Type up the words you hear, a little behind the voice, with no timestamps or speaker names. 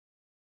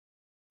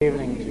Good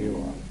evening to you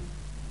all.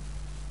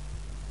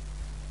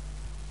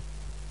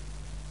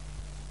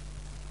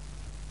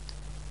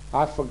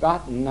 I've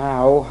forgotten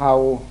now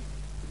how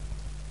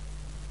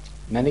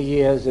many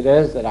years it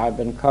is that I've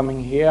been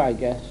coming here. I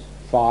guess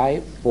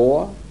 5,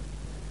 4,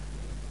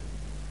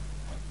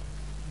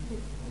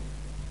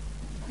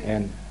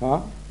 and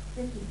 5,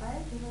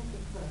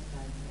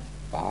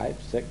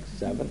 6,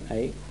 7,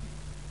 8,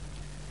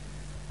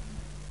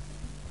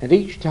 and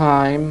each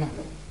time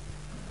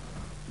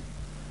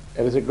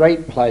it was a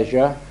great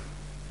pleasure,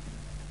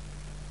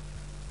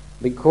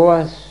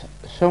 because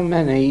so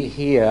many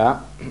here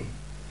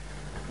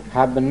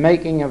have been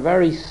making a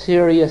very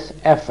serious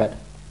effort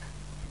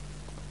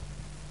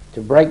to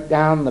break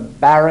down the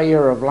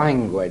barrier of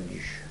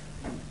language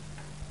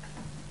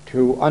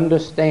to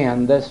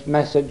understand this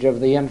message of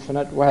the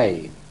infinite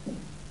way.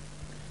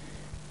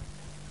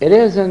 It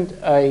isn't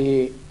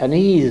an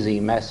easy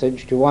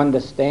message to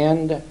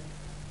understand,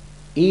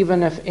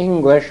 even if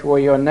English were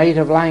your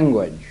native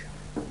language.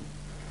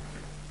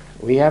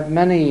 We have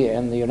many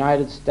in the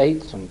United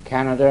States and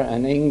Canada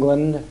and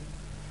England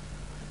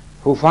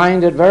who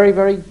find it very,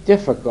 very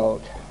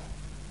difficult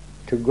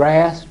to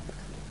grasp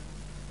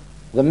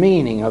the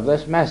meaning of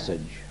this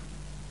message.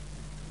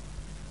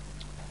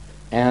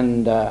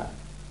 And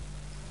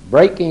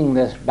breaking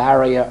this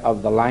barrier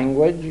of the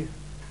language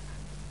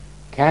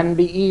can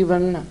be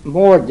even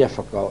more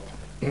difficult,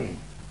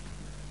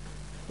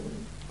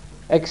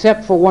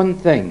 except for one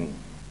thing,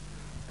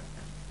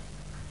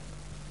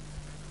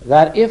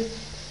 that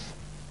if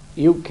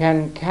you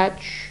can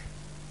catch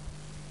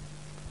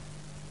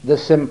the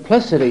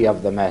simplicity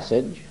of the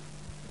message,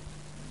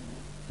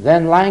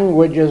 then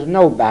language is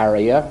no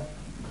barrier,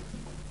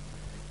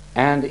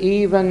 and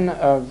even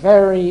a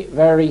very,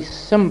 very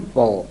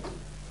simple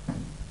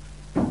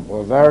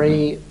or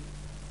very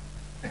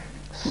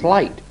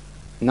slight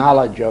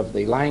knowledge of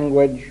the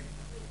language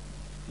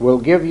will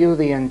give you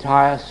the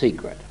entire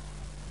secret.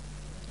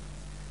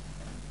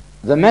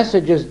 The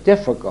message is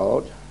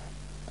difficult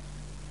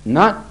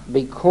not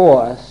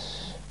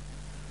because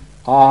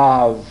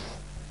of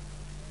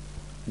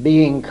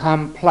being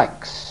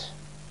complex.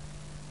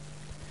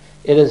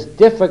 It is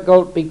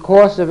difficult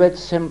because of its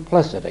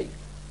simplicity.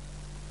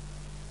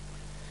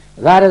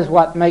 That is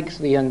what makes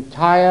the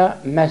entire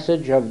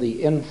message of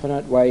the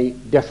infinite way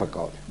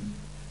difficult.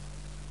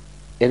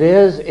 It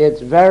is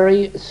its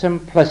very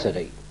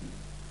simplicity.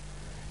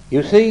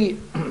 You see,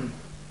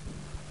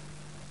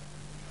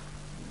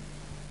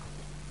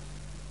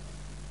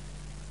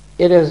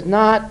 it is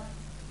not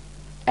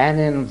an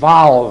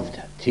involved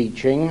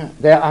teaching.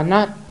 There are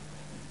not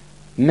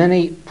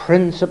many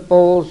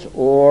principles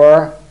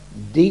or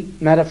deep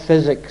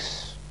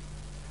metaphysics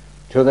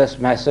to this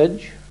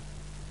message.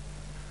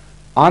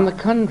 On the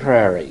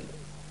contrary,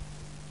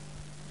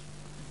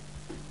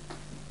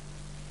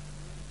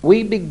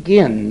 we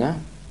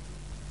begin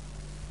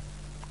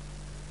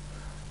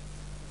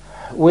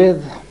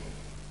with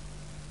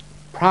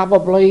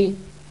probably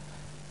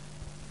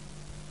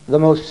the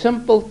most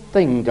simple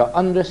thing to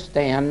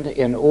understand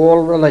in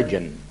all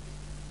religion,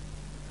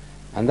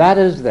 and that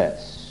is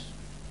this: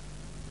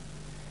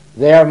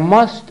 there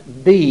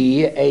must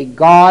be a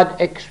God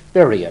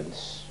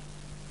experience.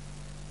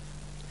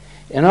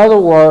 In other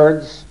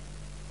words,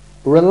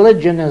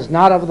 religion is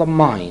not of the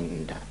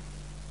mind.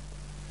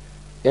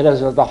 It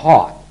is of the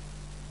heart.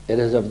 It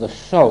is of the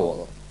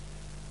soul.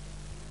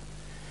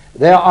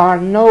 There are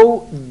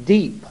no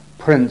deep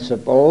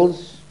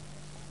principles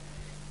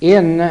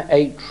in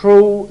a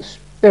true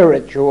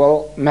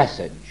spiritual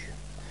message.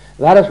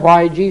 That is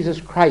why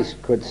Jesus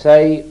Christ could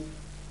say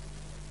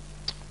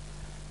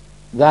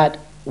that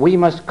we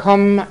must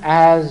come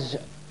as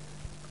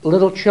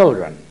little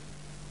children,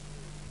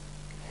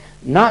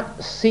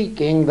 not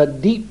seeking the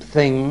deep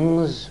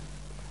things,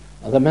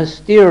 the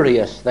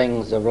mysterious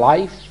things of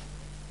life,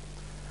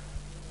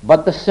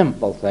 but the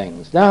simple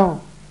things. Now,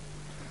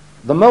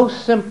 the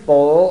most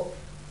simple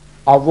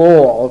of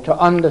all to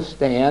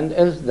understand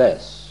is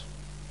this: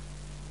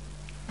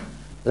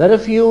 that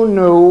if you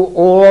knew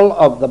all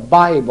of the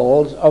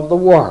Bibles of the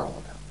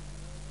world,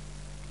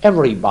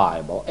 every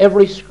Bible,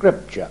 every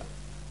scripture,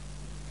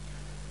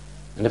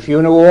 and if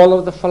you knew all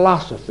of the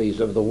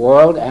philosophies of the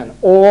world and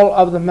all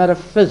of the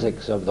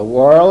metaphysics of the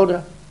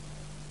world,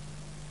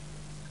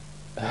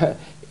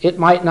 it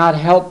might not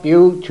help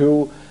you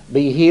to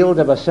be healed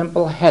of a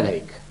simple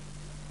headache.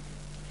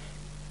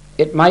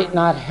 It might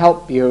not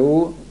help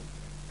you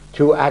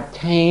to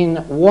attain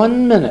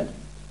 1 minute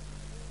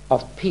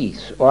of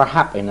peace or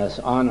happiness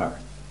on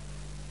earth,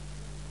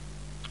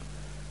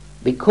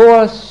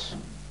 because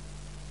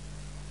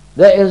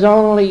there is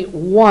only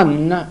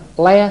one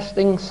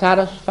lasting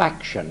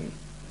satisfaction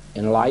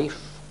in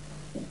life.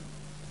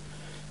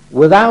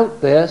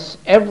 Without this,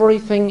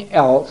 everything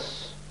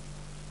else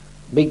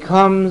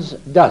becomes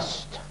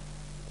dust.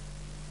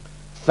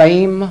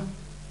 Fame,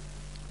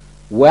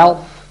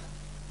 wealth,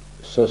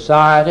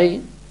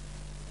 society,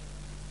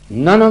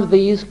 none of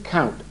these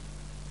count.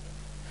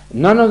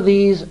 None of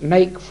these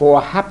make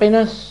for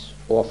happiness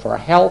or for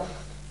health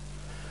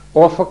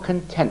or for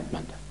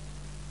contentment.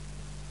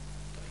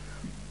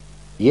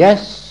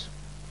 Yes,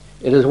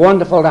 it is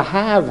wonderful to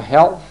have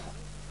health,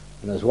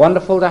 and it's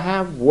wonderful to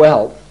have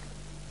wealth,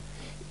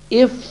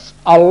 if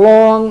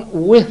along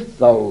with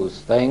those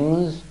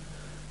things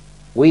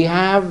we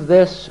have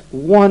this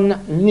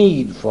one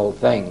needful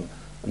thing,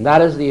 and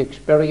that is the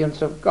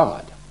experience of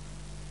God.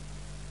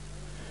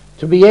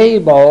 To be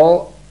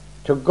able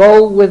to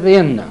go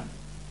within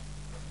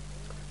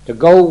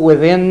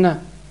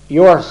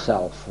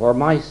yourself or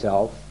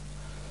myself,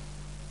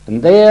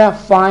 and there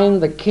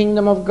find the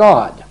kingdom of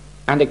God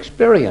and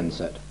experience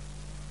it.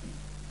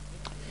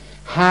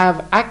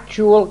 Have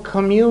actual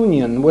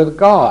communion with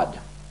God.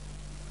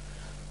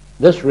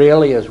 This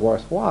really is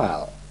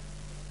worthwhile.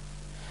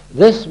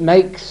 This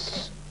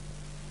makes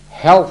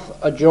health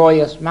a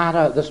joyous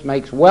matter. This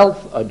makes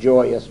wealth a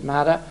joyous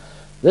matter.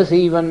 This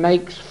even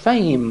makes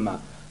fame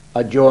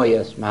a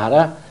joyous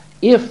matter,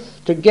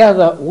 if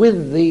together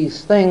with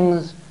these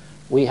things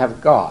we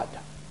have God.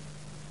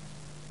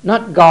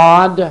 Not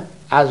God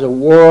as a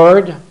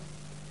word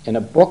in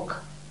a book,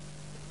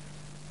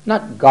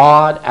 not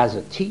God as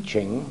a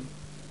teaching,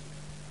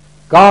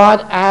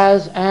 God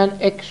as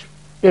an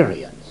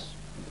experience.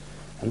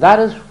 And that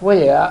is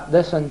where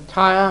this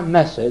entire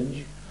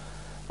message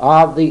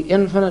of the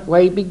infinite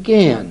way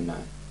began.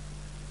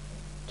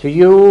 To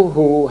you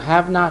who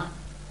have not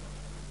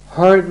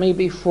heard me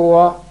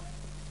before,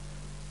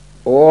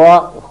 or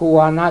who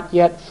are not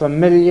yet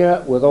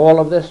familiar with all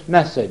of this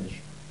message,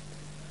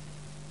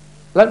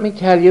 let me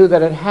tell you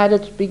that it had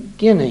its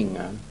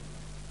beginning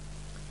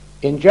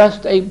in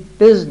just a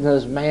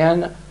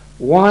businessman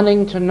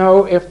wanting to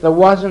know if there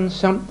wasn't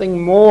something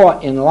more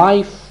in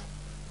life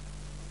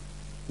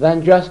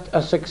than just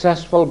a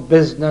successful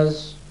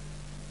business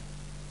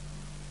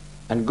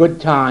and good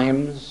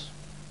times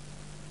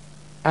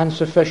and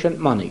sufficient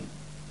money.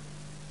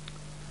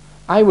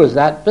 I was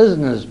that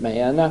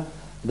businessman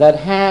that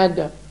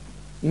had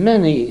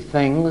many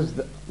things,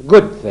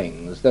 good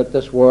things, that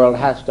this world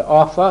has to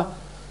offer,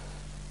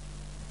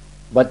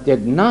 but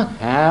did not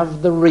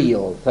have the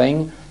real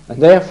thing,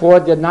 and therefore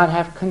did not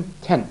have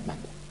contentment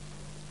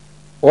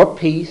or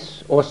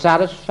peace or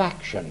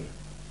satisfaction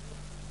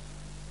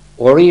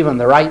or even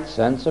the right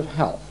sense of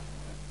health.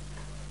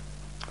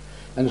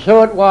 And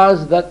so it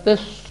was that this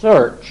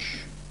search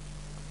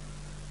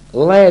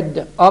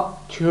led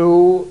up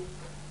to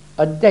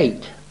a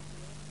date,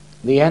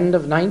 the end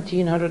of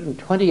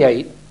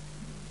 1928,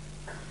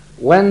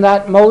 when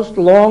that most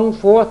longed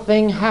for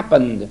thing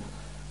happened,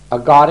 a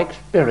God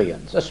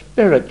experience, a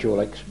spiritual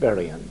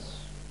experience.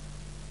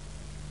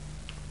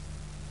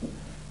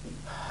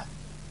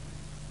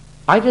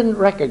 I didn't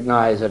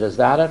recognize it as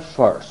that at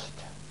first.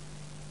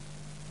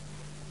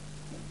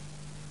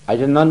 I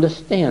didn't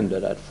understand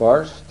it at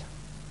first.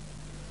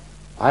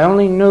 I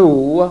only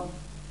knew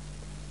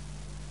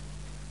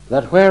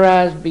that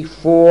whereas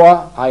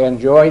before I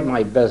enjoyed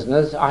my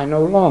business, I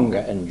no longer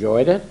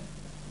enjoyed it.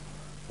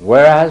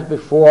 Whereas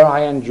before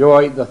I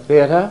enjoyed the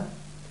theater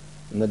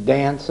and the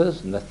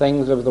dances and the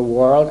things of the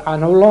world, I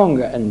no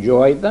longer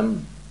enjoyed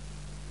them.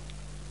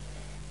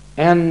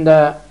 And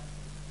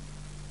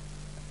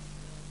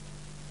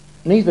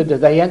neither did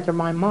they enter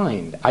my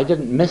mind. I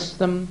didn't miss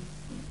them.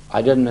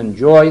 I didn't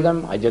enjoy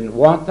them. I didn't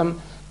want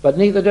them. But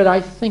neither did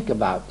I think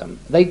about them.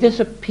 They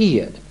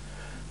disappeared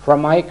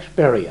from my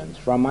experience,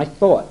 from my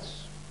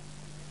thoughts.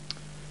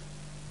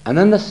 And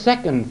then the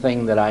second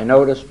thing that I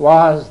noticed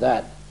was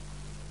that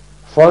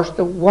first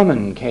a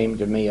woman came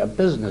to me, a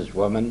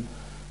businesswoman,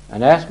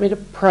 and asked me to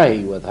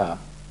pray with her,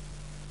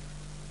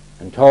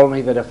 and told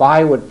me that if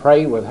I would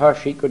pray with her,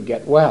 she could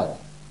get well.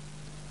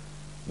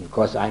 And of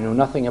course, I knew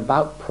nothing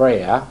about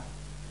prayer,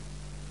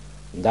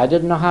 and I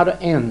didn't know how to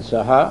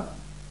answer her.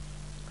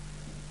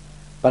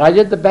 But I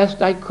did the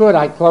best I could.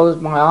 I closed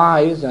my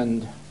eyes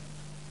and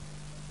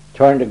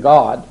turned to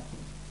God.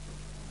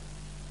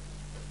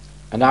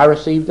 And I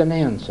received an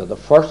answer. The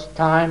first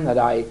time that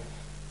I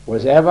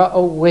was ever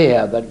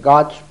aware that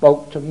God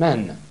spoke to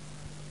men,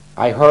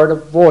 I heard a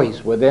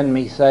voice within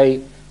me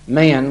say,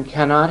 "Man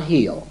cannot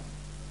heal."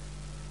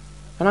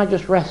 And I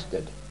just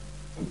rested.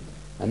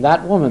 And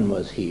that woman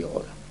was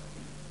healed.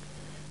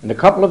 And a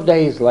couple of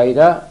days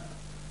later,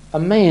 a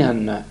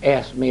man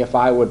asked me if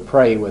I would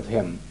pray with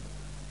him,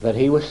 that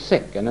he was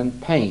sick and in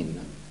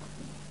pain.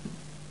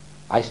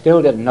 I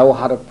still didn't know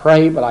how to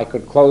pray, but I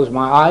could close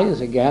my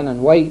eyes again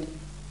and wait.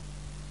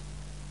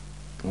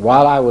 And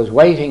while I was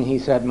waiting, he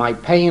said, "My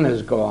pain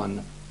is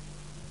gone."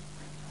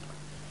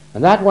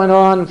 And that went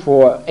on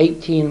for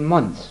 18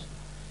 months.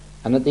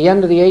 And at the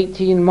end of the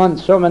 18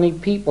 months, so many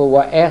people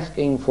were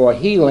asking for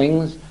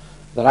healings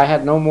that I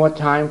had no more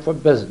time for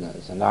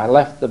business. And I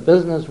left the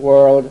business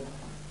world,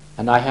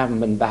 and I haven't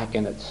been back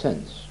in it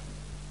since.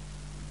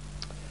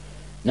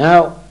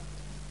 Now,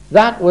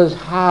 that was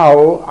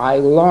how I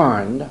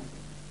learned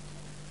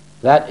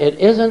that it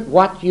isn't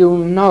what you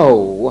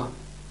know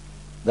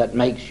that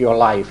makes your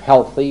life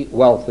healthy,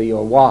 wealthy,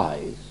 or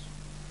wise.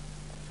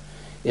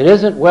 It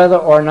isn't whether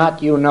or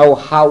not you know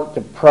how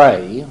to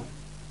pray.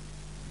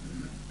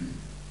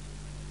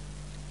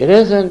 It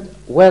isn't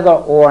whether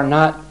or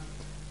not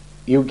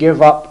you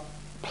give up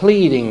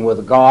pleading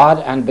with God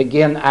and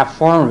begin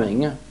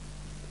affirming, it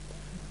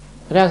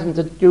hasn't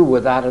to do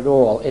with that at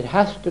all. It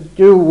has to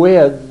do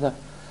with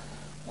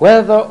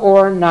whether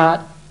or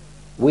not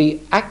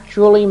we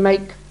actually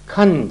make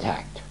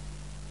contact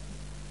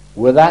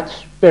with that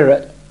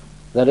spirit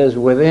that is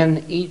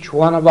within each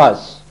one of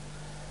us,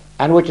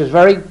 and which is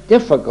very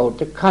difficult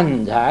to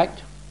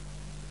contact,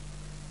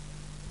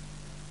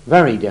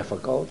 very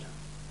difficult.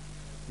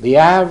 The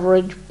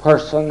average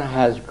person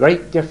has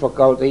great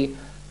difficulty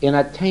in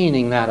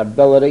attaining that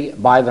ability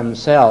by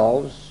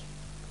themselves,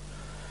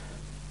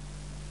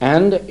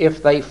 and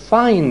if they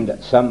find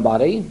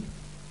somebody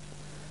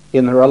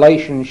in the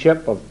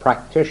relationship of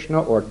practitioner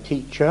or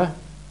teacher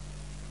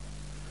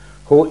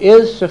who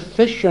is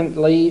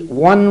sufficiently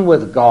one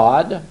with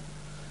God,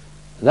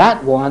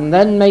 that one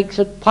then makes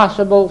it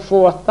possible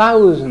for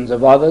thousands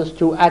of others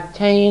to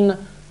attain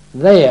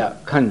their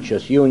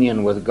conscious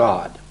union with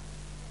God.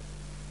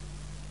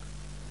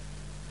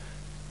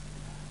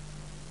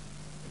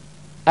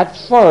 At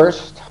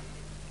first,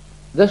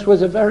 this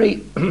was a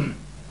very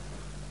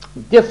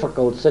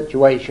difficult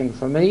situation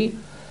for me,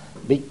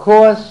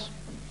 because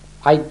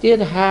I did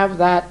have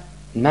that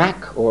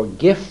knack or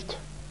gift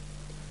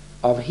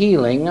of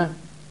healing,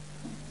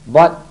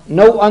 but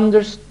no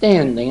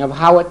understanding of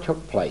how it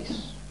took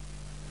place.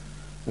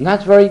 And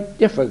that's very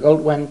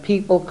difficult when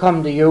people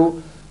come to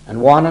you and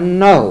want to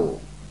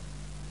know.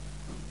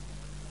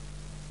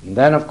 And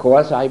then, of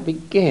course, I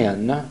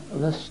began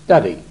the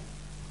study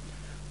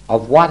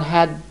of what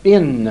had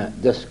been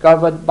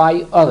discovered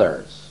by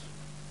others.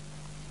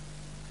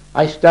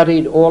 I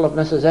studied all of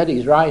Mrs.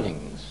 Eddy's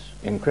writings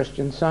in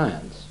Christian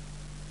Science.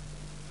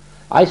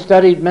 I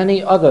studied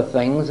many other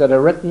things that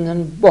are written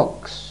in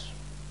books.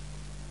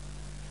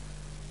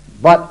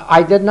 But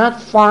I did not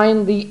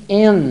find the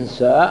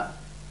answer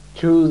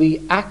to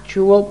the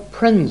actual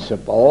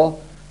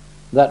principle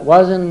that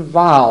was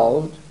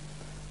involved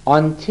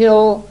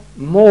until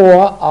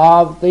more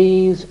of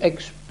these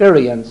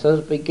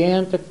experiences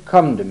began to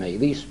come to me,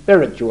 these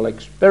spiritual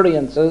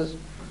experiences.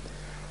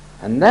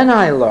 And then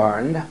I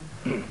learned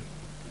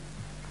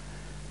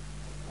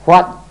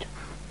what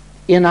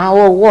in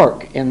our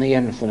work in the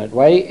infinite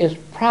way is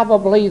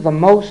probably the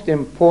most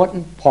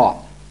important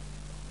part.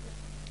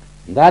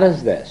 And that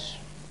is this: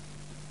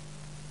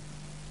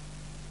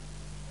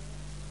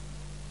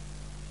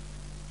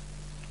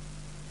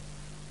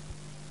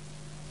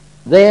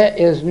 there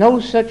is no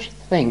such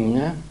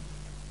thing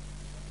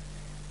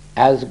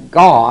as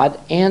God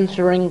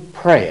answering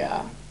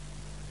prayer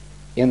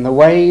in the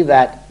way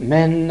that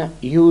men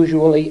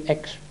usually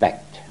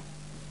expect.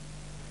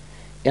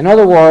 In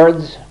other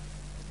words,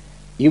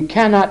 you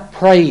cannot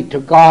pray to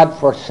God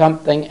for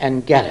something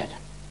and get it.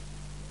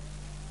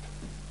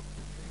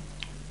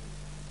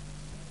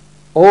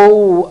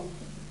 Oh,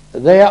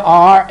 there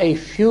are a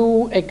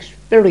few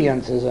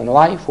experiences in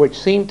life which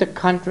seem to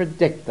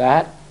contradict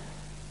that,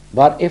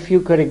 but if you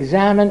could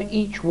examine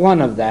each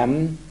one of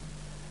them,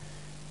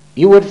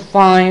 you would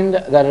find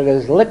that it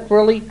is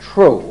literally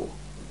true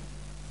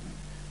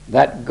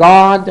that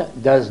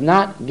God does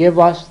not give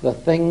us the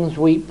things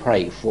we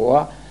pray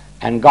for,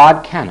 and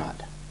God cannot.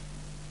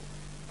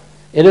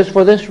 It is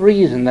for this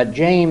reason that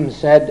James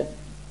said,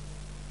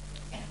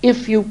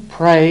 "If you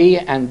pray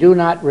and do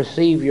not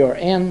receive your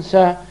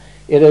answer,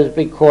 it is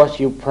because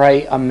you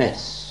pray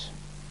amiss."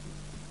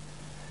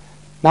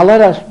 Now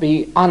let us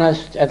be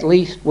honest, at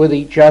least with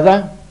each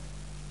other.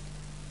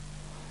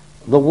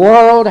 The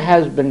world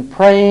has been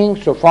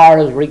praying, so far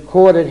as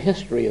recorded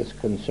history is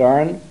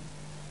concerned,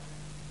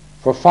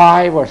 for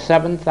 5,000 or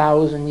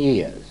 7,000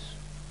 years,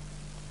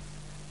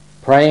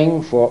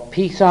 praying for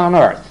peace on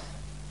earth,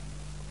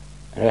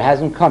 and it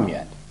hasn't come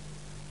yet.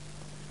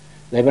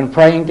 They've been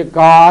praying to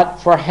God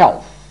for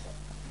health.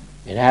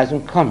 It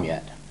hasn't come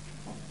yet.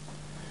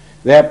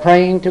 They're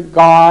praying to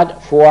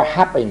God for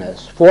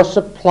happiness, for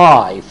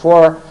supply,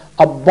 for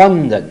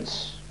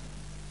abundance.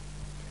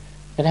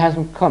 It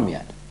hasn't come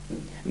yet.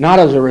 Not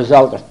as a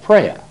result of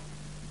prayer.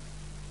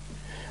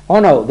 Oh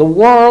no, the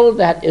world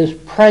that is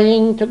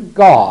praying to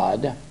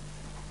God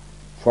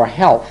for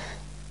health,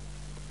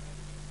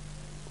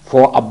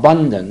 for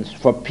abundance,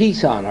 for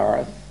peace on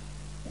earth,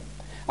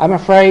 I'm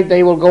afraid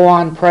they will go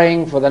on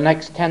praying for the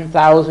next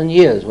 10,000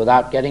 years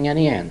without getting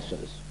any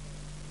answers.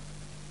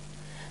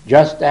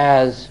 Just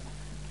as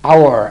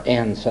our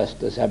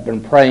ancestors have been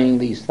praying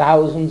these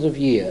thousands of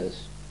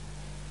years.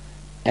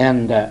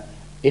 And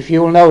if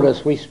you'll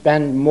notice, we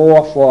spend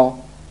more for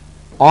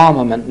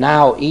armament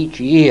now each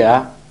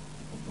year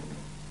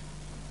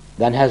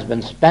than has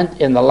been spent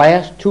in the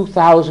last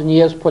 2,000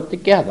 years put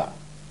together.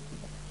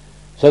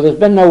 So there's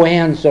been no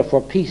answer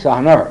for peace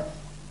on earth.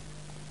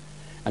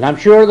 And I'm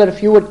sure that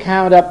if you would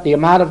count up the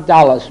amount of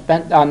dollars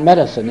spent on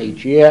medicine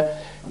each year,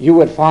 you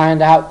would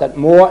find out that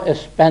more is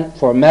spent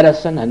for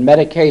medicine and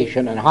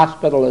medication and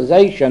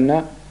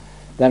hospitalization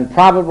than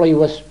probably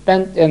was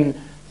spent in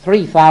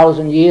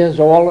 3,000 years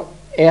all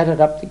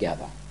added up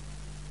together.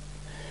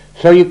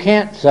 So you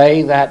can't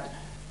say that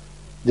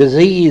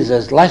disease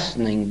is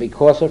lessening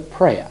because of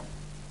prayer.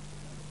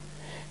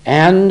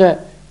 And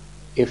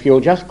If you'll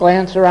just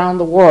glance around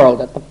the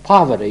world at the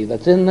poverty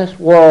that's in this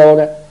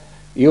world,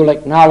 you'll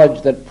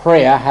acknowledge that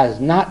prayer has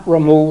not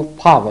removed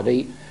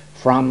poverty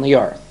from the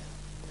earth.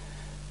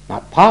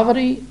 Not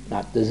poverty,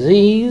 not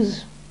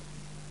disease,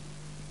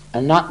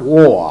 and not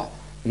war.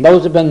 And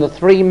those have been the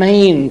three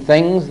main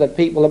things that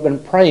people have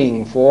been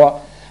praying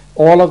for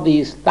all of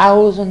these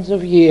thousands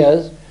of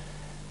years.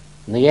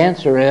 And the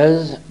answer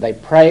is they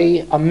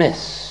pray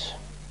amiss.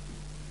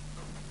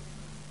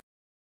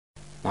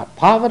 Not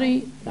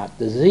poverty, not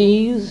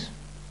disease,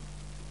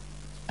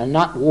 and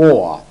not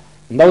war.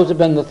 And those have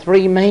been the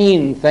three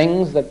main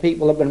things that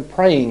people have been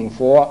praying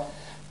for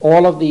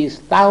all of these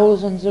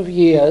thousands of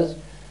years.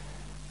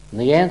 And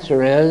the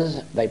answer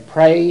is they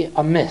pray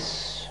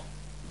amiss.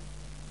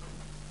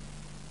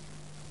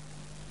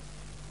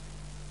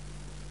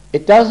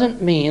 It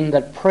doesn't mean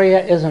that prayer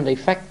isn't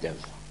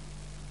effective.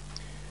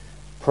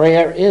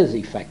 Prayer is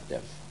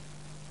effective,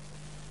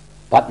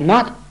 but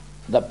not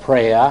the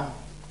prayer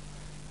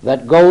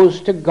that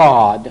goes to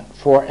God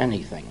for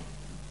anything.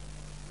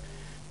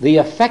 The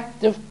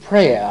effective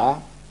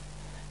prayer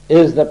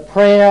is the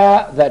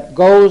prayer that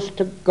goes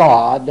to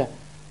God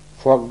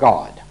for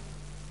God.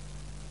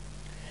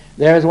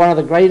 There is one of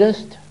the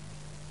greatest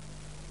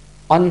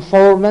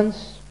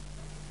unfoldments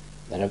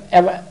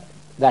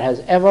that has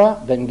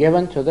ever been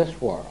given to this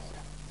world.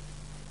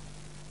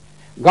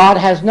 God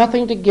has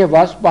nothing to give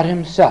us but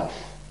himself.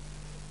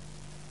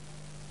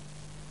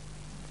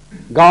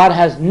 God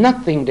has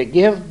nothing to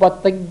give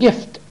but the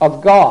gift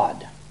of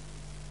God.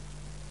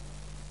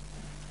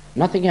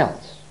 Nothing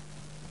else.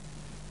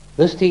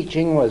 This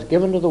teaching was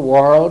given to the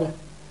world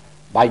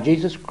by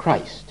Jesus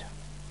Christ.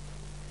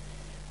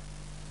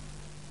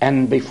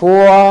 And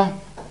before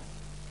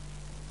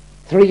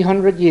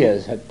 300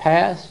 years had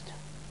passed,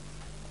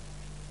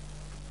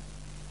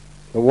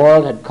 the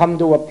world had come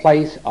to a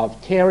place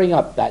of tearing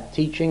up that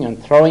teaching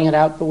and throwing it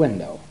out the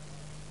window.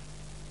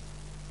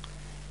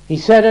 He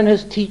said in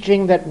his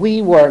teaching that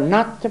we were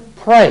not to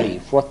pray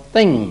for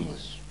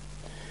things.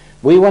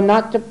 We were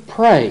not to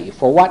pray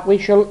for what we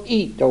shall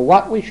eat or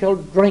what we shall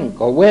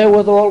drink or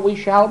wherewithal we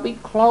shall be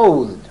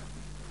clothed.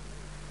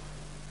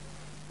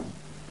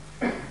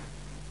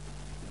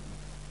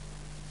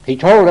 He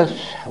told us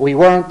we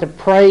weren't to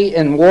pray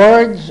in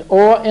words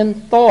or in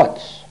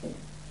thoughts.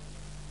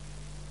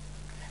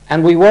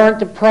 And we weren't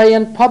to pray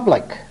in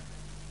public.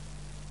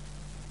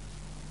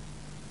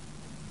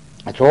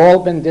 It's all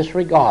been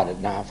disregarded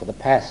now for the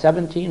past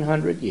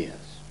 1,700 years.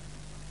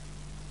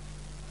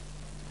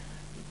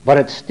 But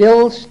it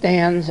still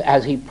stands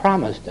as he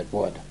promised it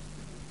would.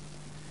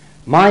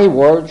 My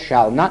word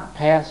shall not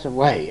pass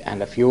away.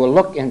 And if you will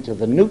look into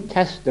the New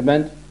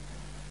Testament,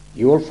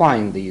 you will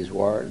find these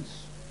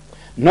words.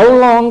 No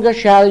longer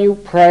shall you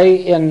pray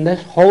in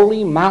this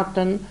holy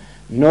mountain,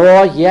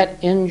 nor yet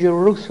in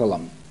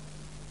Jerusalem.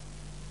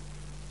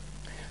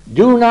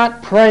 Do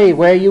not pray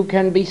where you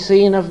can be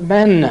seen of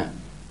men.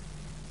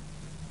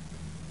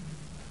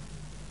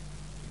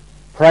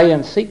 Pray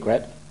in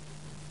secret.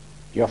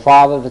 Your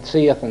Father that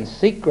seeth in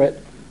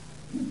secret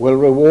will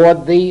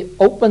reward thee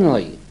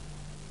openly.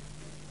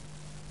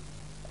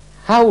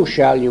 How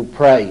shall you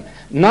pray?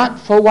 Not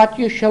for what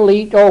you shall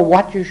eat or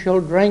what you shall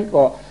drink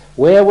or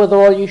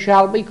wherewithal you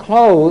shall be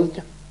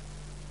clothed.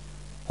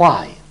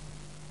 Why?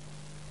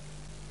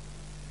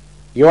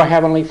 Your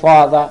heavenly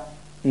Father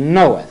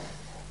knoweth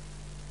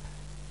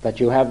that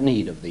you have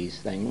need of these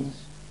things,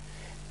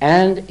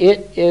 and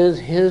it is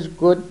his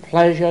good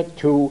pleasure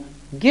to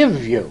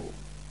give you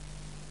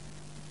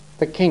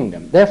the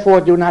kingdom.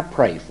 Therefore do not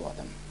pray for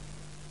them.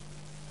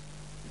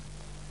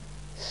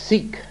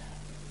 Seek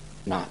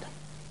not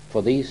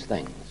for these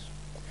things.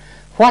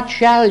 What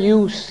shall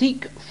you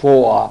seek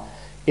for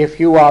if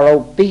you are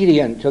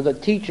obedient to the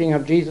teaching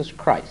of Jesus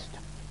Christ?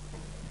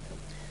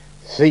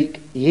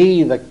 Seek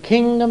ye the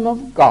kingdom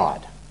of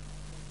God.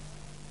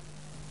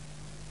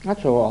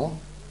 That's all.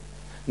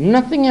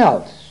 Nothing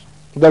else.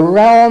 The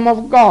realm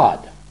of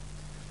God.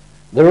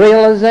 The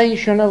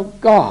realization of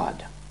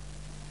God.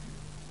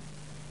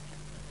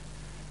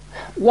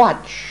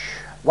 Watch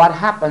what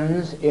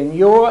happens in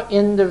your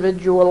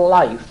individual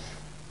life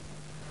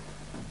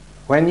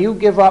when you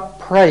give up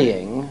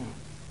praying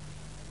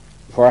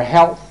for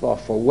health or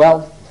for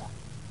wealth,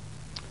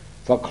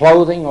 for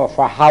clothing or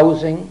for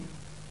housing,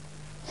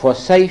 for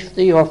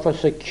safety or for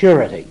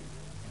security.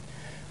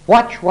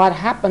 Watch what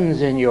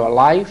happens in your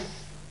life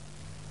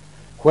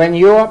when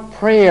your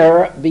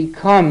prayer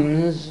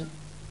becomes,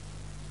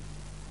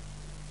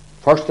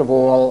 first of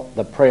all,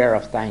 the prayer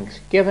of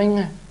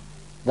thanksgiving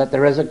that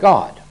there is a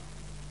God,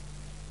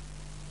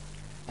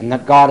 and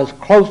that God is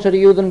closer to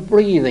you than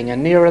breathing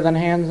and nearer than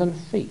hands and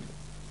feet,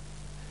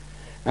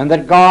 and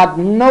that God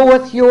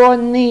knoweth your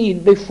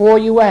need before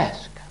you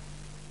ask,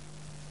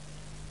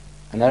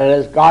 and that it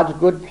is God's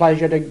good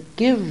pleasure to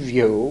give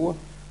you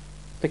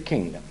the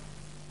kingdom.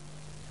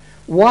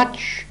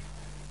 Watch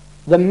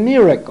the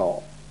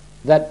miracle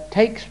that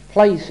takes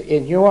place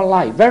in your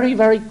life very,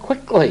 very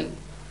quickly,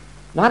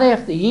 not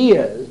after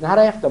years, not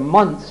after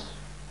months,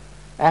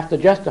 after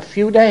just a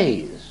few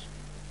days.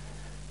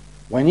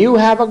 when you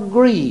have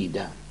agreed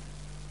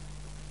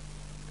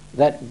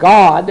that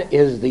God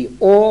is the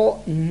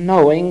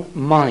all-knowing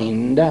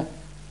mind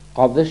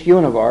of this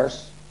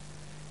universe,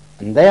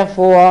 and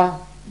therefore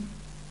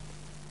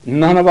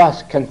none of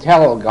us can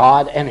tell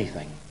God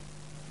anything.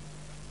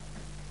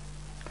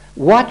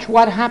 Watch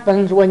what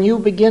happens when you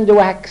begin to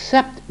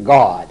accept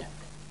God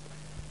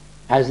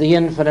as the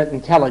infinite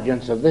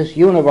intelligence of this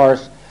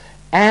universe,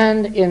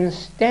 and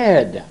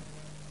instead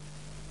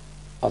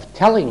of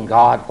telling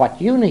God what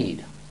you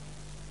need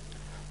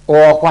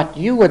or what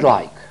you would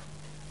like,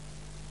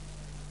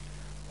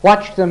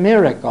 watch the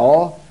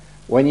miracle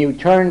when you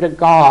turn to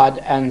God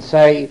and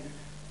say,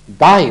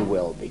 "Thy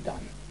will be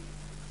done."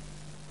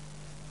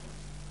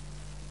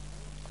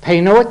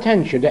 Pay no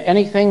attention to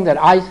anything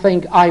that I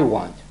think I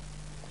want.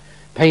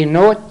 Pay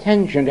no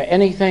attention to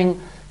anything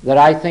that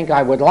I think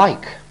I would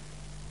like.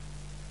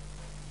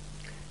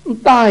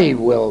 Thy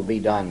will be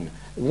done.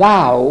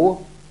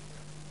 Thou,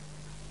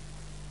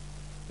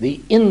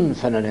 the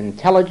infinite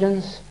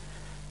intelligence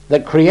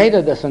that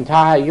created this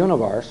entire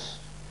universe,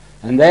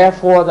 and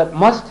therefore that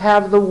must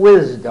have the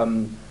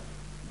wisdom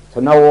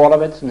to know all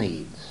of its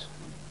needs.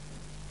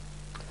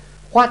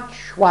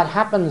 Watch what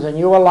happens in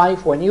your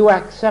life when you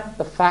accept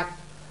the fact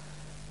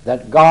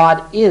that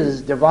God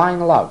is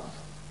divine love,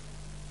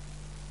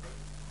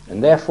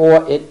 and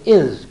therefore it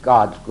is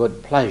God's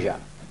good pleasure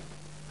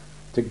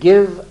to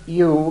give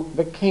you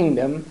the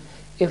kingdom,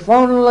 if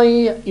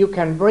only you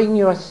can bring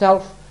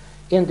yourself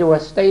into a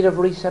state of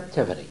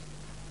receptivity,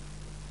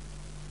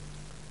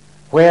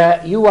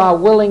 where you are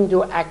willing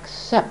to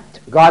accept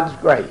God's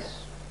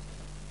grace,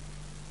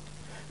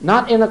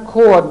 not in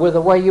accord with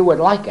the way you would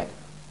like it,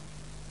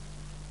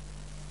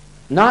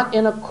 not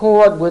in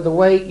accord with the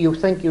way you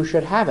think you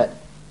should have it.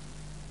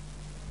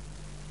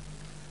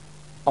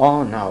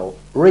 Oh no,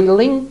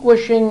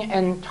 relinquishing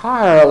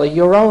entirely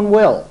your own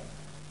will,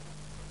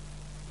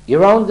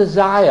 your own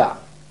desire,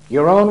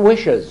 your own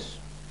wishes,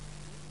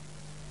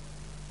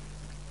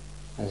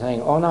 and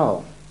saying, oh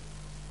no,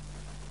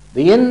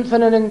 the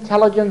infinite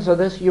intelligence of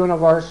this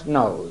universe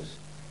knows,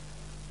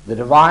 the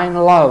divine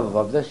love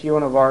of this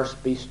universe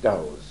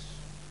bestows.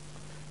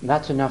 And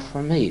that's enough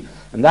for me.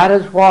 And that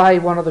is why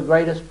one of the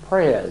greatest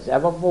prayers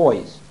ever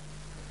voiced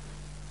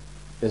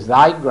is,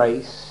 "Thy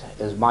grace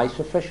is my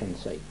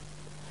sufficiency."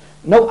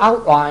 No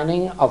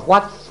outlining of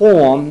what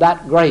form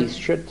that grace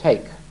should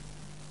take.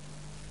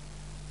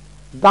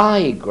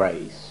 Thy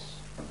grace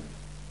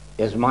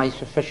is my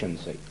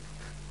sufficiency.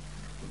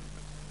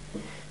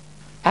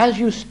 As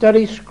you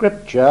study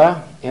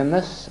Scripture in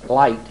this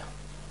light,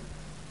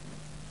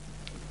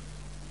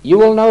 you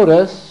will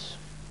notice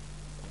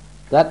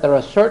that there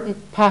are certain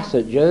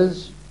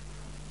passages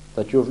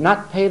that you've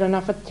not paid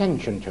enough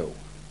attention to.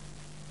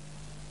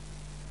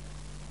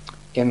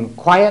 In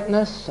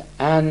quietness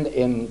and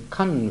in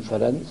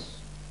confidence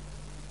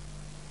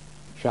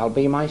shall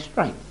be my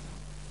strength.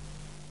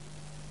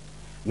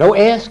 No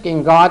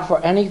asking God for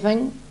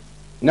anything,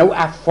 no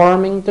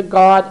affirming to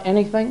God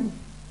anything,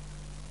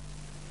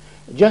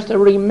 just a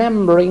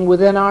remembering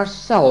within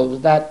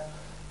ourselves that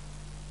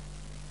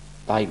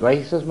thy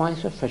grace is my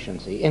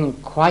sufficiency. In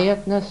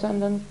quietness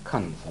and in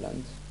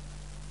confidence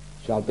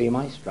shall be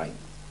my strength.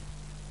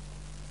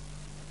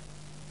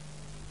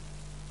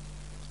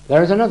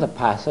 There is another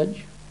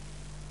passage.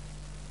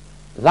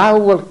 Thou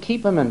wilt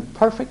keep him in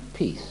perfect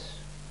peace,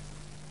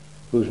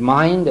 whose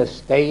mind is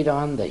stayed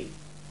on thee.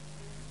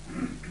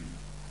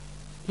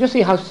 You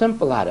see how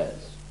simple that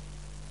is.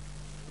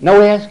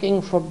 No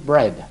asking for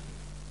bread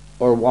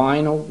or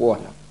wine or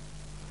water.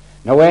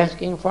 No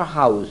asking for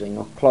housing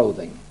or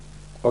clothing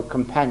or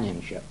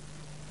companionship.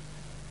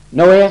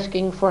 No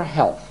asking for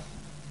health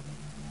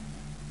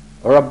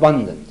or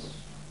abundance.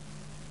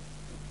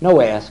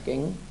 No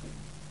asking.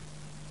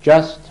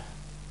 Just,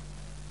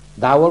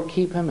 thou wilt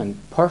keep him in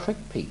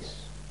perfect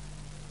peace,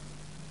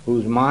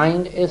 whose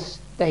mind is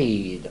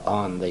stayed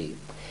on thee.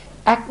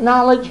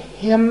 Acknowledge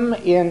him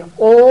in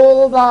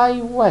all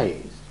thy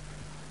ways,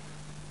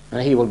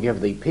 and he will give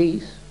thee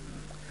peace.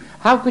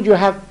 How could you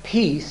have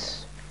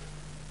peace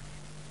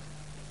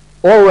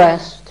or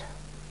rest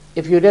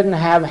if you didn't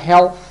have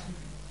health,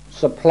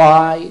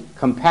 supply,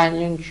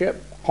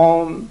 companionship,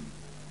 home,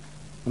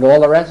 and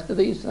all the rest of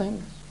these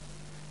things?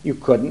 You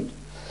couldn't.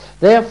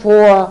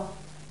 Therefore,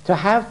 to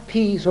have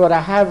peace or to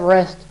have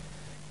rest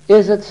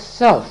is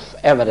itself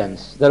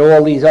evidence that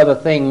all these other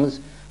things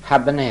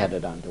have been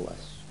added unto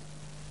us.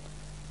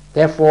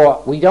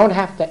 Therefore, we don't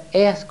have to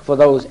ask for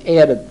those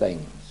added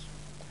things.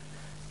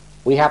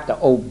 We have to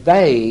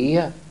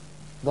obey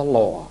the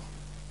law.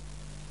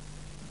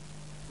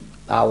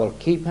 I will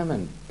keep him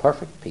in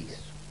perfect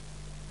peace.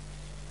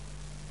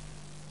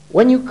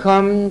 When you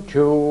come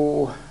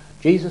to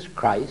Jesus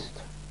Christ,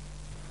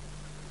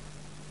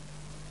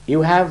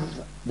 you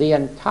have the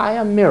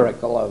entire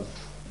miracle of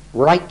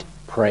right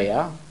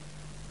prayer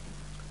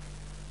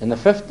in the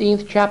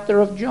 15th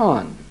chapter of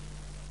John.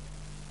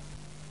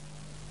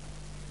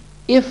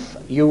 If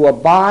you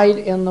abide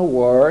in the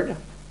Word,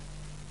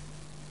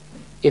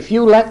 if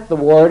you let the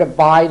Word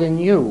abide in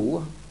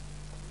you,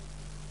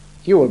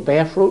 you will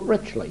bear fruit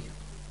richly.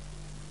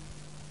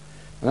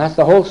 And that's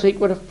the whole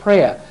secret of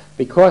prayer,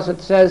 because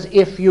it says,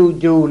 if you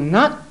do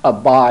not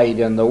abide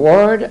in the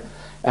Word,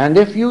 and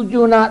if you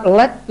do not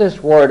let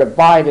this Word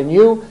abide in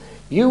you,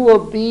 you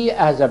will be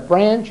as a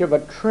branch of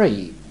a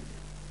tree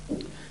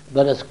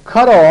that is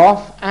cut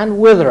off and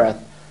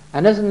withereth.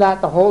 And isn't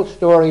that the whole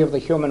story of the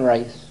human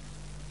race?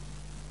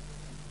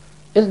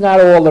 Isn't that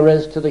all there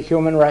is to the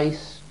human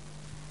race?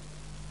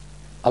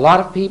 A lot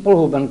of people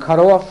who've been cut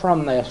off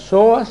from their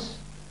source,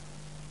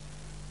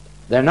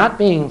 they're not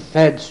being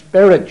fed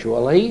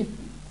spiritually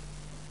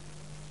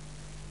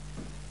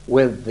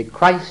with the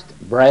Christ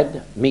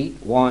bread, meat,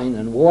 wine,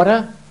 and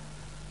water.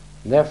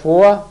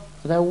 Therefore,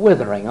 they're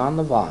withering on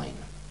the vine.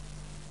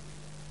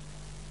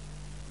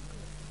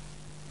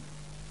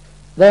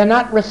 They're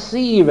not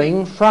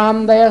receiving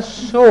from their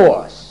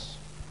source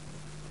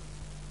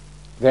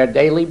their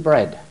daily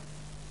bread,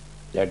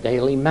 their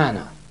daily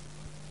manna.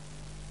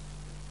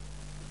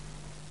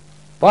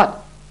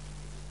 But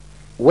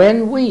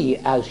when we,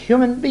 as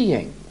human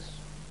beings,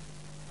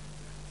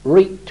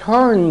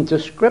 return to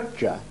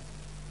Scripture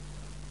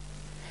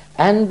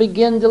and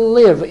begin to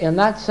live in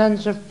that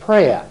sense of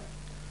prayer,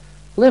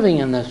 living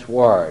in this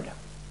Word,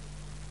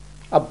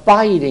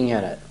 abiding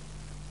in it,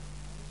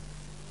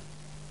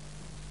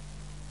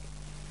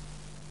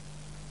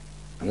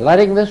 and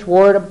letting this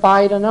Word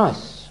abide in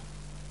us,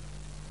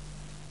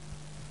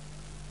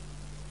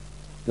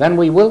 then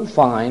we will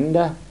find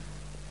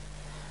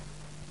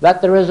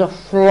that there is a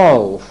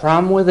flow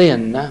from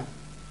within,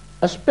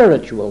 a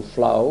spiritual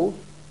flow,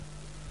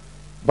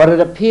 but it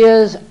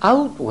appears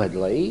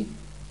outwardly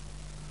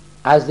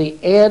as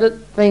the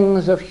added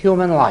things of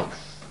human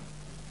life.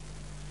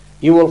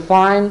 You will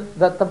find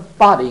that the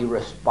body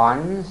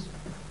responds,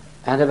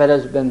 and if it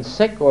has been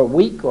sick or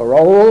weak or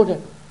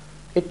old,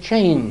 it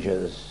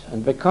changes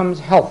and becomes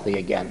healthy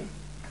again.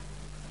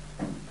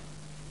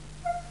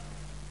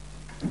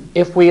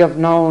 If we have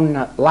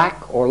known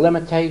lack or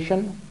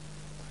limitation,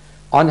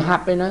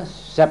 unhappiness,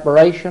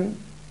 separation,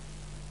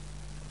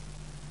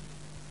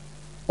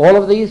 all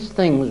of these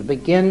things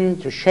begin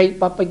to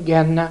shape up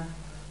again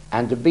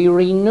and to be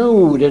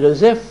renewed. It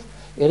is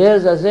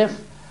as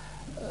if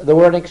there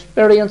were an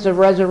experience of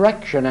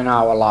resurrection in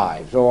our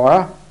lives,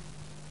 or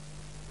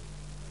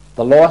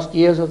the lost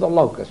years of the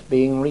locust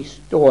being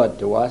restored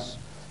to us.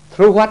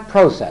 Through what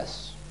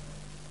process?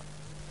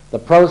 The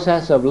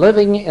process of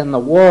living in the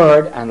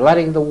Word and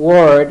letting the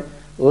Word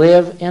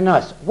live in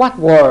us. What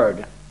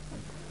Word?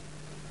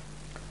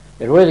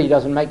 It really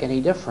doesn't make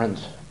any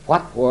difference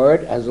what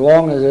Word, as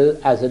long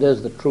as it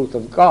is the truth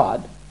of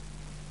God,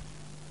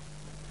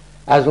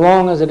 as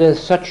long as it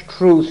is such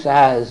truths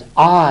as,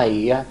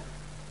 I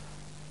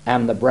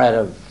am the bread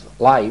of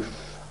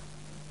life,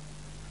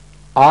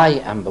 I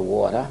am the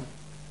water,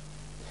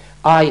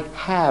 I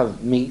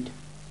have meat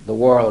the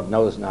world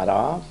knows not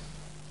of.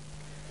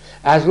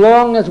 As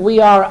long as we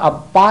are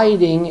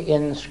abiding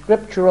in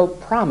scriptural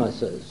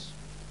promises,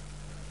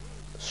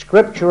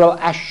 scriptural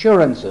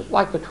assurances,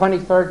 like the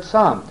 23rd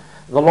Psalm,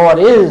 the Lord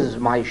is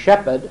my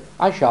shepherd,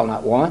 I shall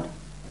not want.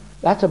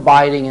 That's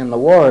abiding in the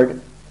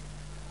Word.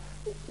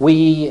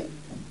 We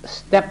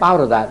step out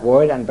of that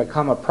Word and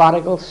become a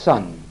prodigal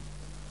son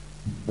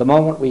the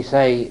moment we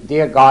say,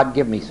 dear God,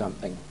 give me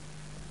something.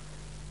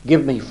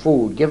 Give me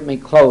food, give me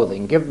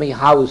clothing, give me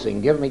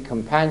housing, give me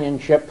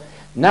companionship.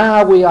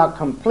 Now we are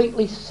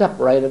completely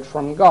separated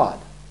from God.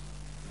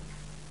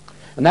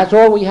 And that's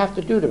all we have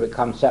to do to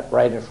become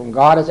separated from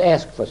God, is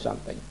ask for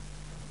something.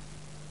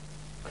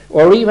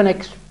 Or even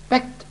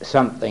expect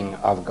something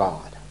of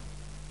God.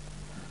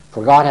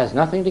 For God has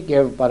nothing to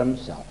give but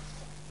himself.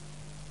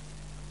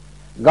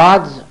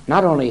 God's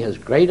not only his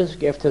greatest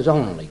gift, his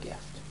only gift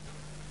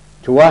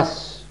to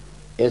us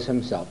is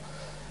himself.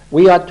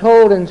 We are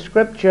told in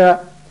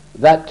Scripture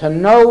that to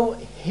know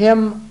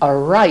him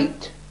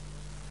aright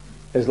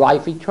is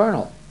life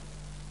eternal.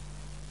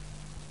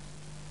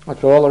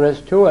 That's all there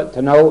is to it,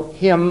 to know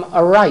him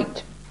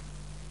aright.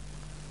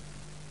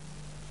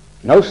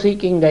 No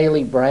seeking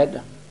daily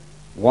bread,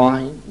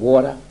 wine,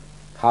 water,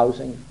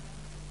 housing.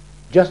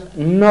 Just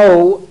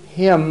know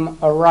him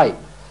aright.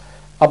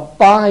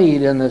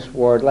 Abide in this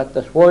Word. Let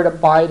this Word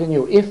abide in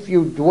you. If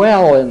you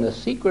dwell in the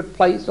secret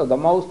place of the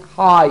Most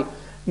High,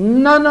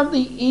 none of the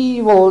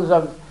evils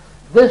of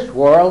this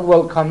world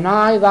will come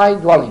nigh thy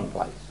dwelling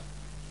place.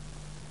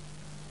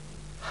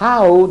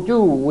 How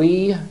do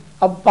we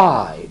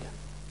abide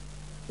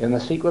in the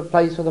secret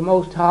place of the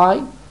Most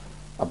High?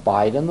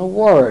 Abide in the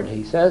Word,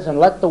 he says, and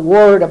let the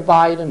Word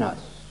abide in us.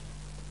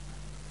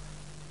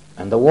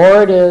 And the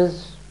Word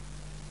is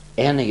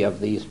any of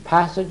these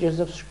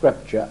passages of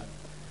Scripture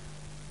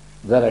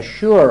that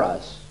assure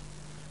us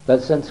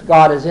that since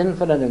God is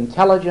infinite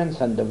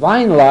intelligence and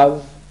divine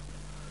love,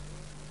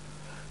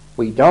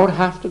 we don't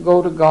have to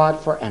go to God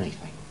for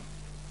anything.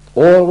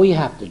 All we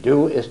have to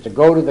do is to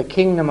go to the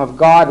kingdom of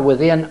God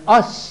within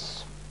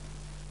us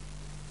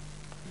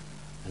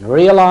and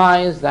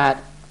realize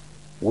that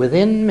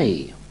within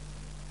me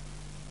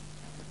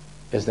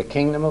is the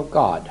kingdom of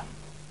God,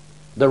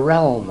 the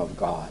realm of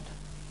God.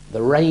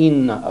 the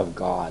reign of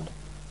God,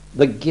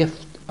 the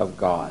gift of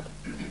God,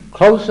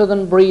 closer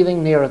than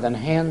breathing, nearer than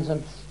hands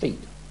and feet.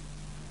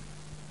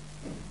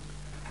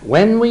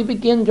 When we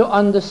begin to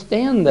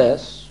understand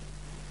this,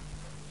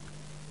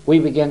 we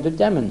begin to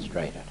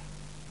demonstrate it.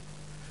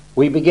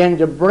 We begin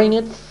to bring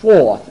it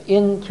forth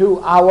into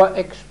our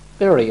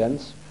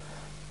experience.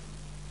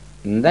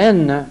 And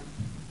then,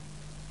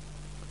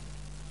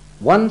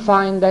 one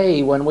fine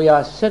day when we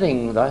are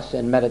sitting thus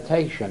in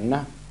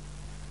meditation,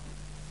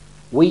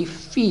 we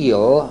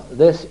feel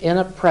this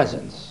inner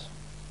presence,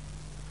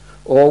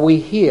 or we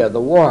hear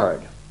the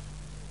word.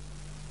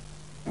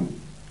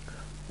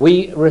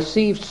 We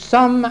receive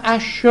some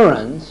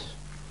assurance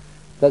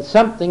that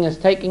something is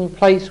taking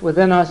place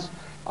within us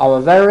of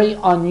a very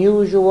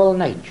unusual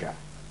nature,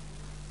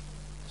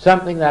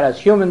 something that as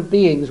human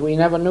beings we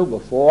never knew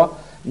before,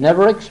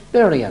 never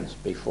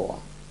experienced before.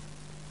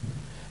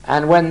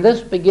 And when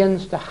this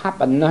begins to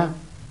happen,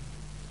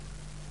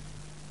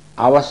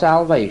 our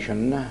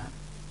salvation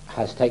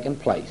has taken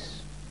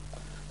place.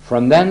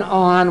 From then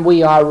on,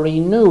 we are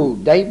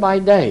renewed day by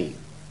day.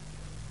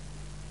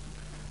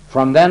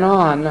 From then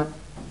on,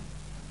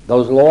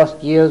 those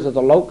lost years of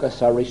the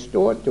locusts are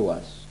restored to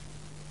us.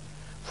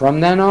 From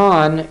then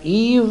on,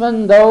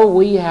 even though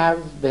we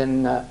have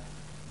been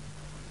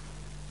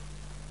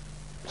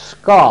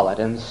scarlet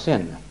in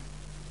sin,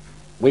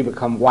 we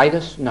become white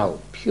as snow,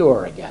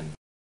 pure again.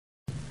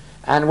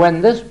 And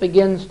when this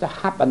begins to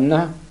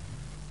happen,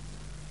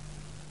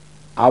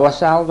 our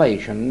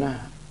salvation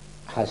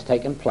has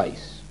taken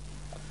place.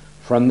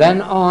 From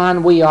then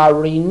on, we are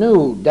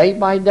renewed day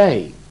by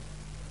day.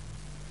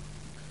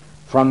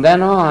 From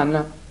then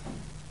on,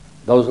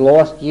 those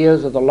lost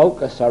years of the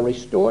locusts are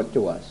restored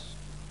to us.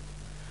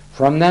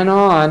 From then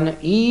on,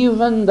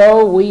 even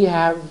though we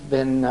have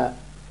been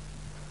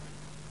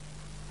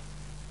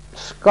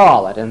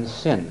scarlet in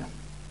sin,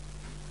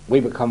 we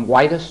become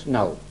white as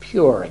snow,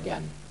 pure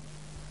again.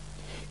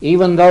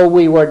 Even though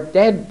we were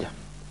dead,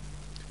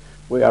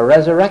 we are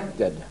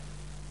resurrected,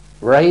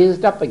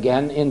 raised up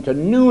again into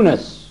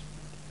newness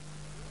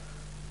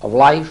of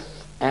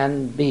life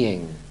and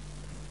being.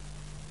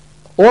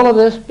 All of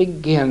this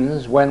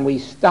begins when we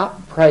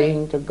stop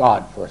praying to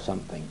God for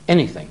something,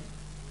 anything,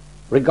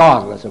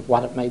 regardless of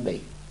what it may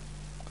be.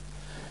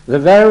 The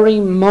very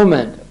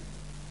moment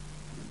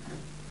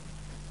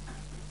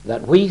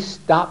that we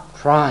stop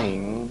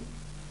trying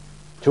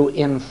to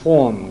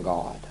inform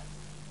God,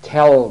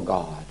 tell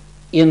God,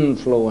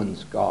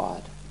 influence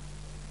God,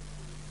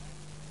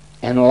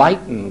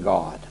 enlighten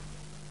God,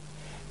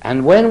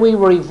 and when we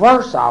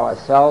reverse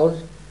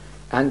ourselves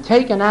and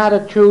take an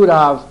attitude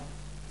of,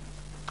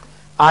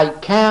 I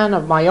can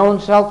of my own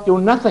self do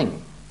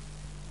nothing.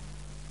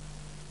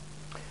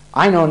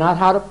 I know not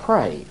how to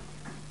pray.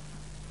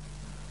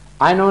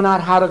 I know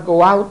not how to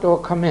go out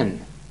or come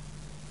in.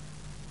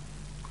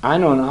 I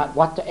know not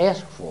what to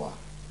ask for.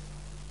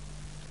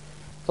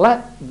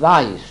 Let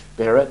thy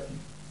Spirit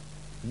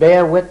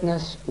bear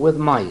witness with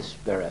my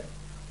spirit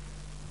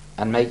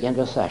and make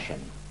intercession.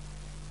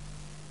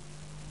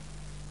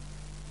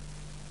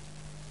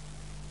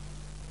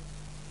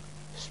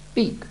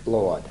 Speak,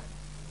 Lord.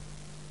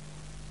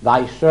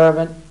 Thy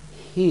servant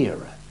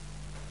heareth.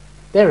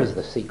 There is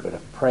the secret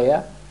of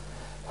prayer.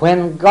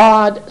 When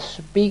God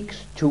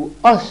speaks to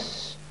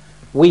us,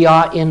 we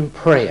are in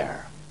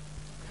prayer.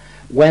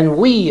 When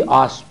we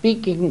are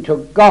speaking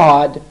to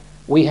God,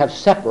 we have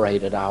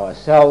separated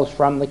ourselves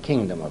from the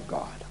kingdom of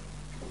God.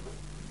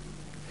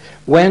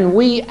 When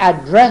we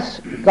address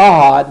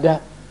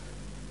God,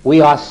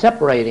 we are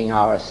separating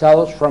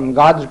ourselves from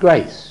God's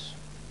grace.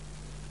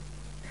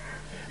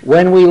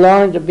 When we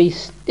learn to be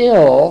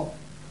still,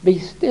 be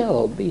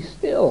still, be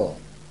still,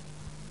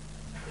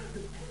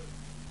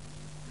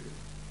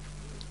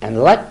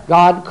 and let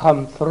God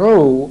come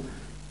through,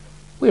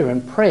 we're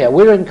in prayer.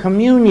 We're in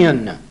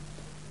communion.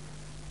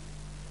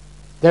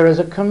 There is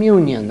a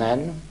communion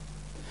then.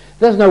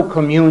 There's no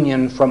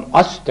communion from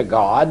us to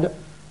God.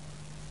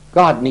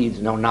 God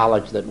needs no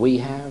knowledge that we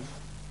have.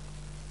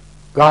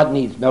 God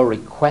needs no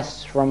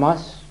requests from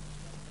us.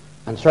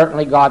 And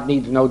certainly God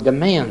needs no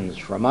demands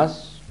from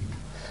us.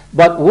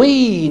 But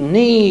we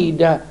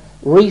need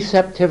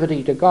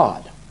receptivity to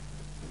God.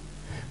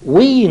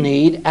 We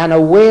need an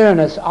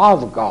awareness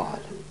of God.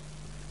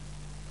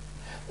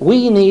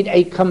 We need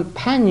a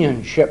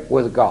companionship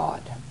with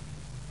God.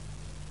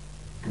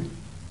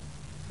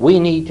 We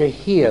need to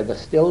hear the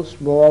still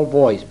small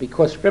voice,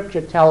 because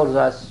Scripture tells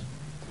us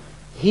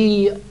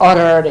He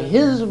uttered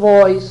His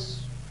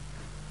voice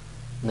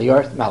and the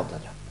earth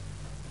melted.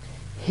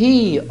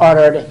 He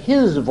uttered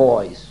His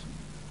voice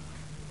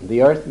and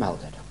the earth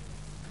melted.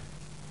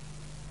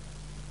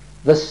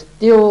 The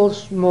still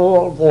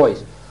small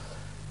voice.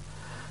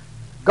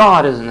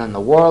 God isn't in the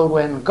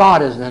whirlwind.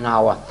 God isn't in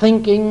our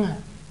thinking.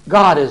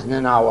 God isn't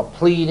in our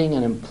pleading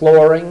and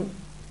imploring.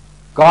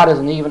 God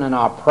isn't even in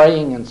our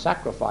praying and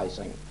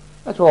sacrificing.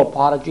 That's all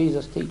part of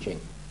Jesus' teaching.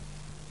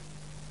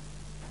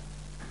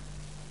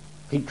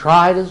 He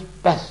tried his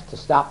best to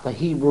stop the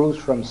Hebrews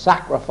from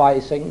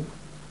sacrificing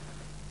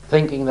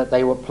thinking that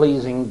they were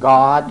pleasing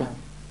God.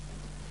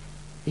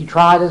 He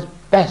tried his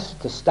best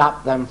to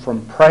stop them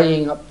from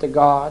praying up to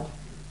God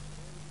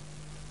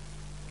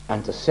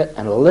and to sit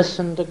and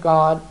listen to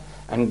God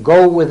and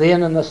go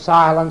within in the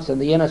silence in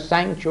the inner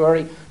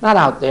sanctuary, not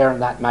out there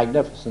in that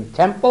magnificent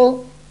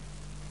temple,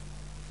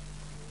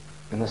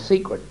 in the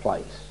secret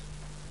place,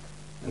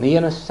 in the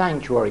inner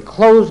sanctuary.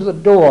 Close the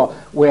door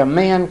where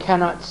man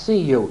cannot see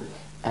you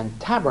and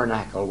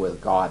tabernacle with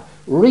God.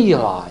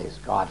 Realize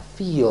God,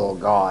 feel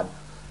God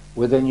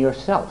within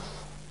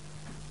yourself.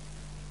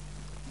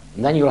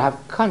 And then you'll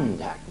have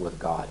contact with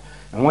God.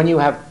 And when you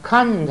have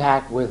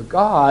contact with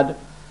God,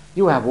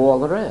 you have all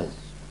there is.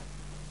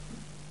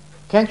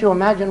 Can't you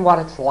imagine what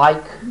it's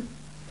like,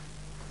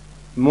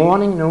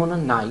 morning, noon,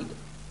 and night,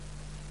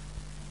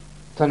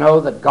 to know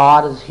that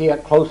God is here,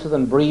 closer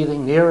than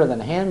breathing, nearer than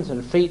hands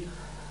and feet,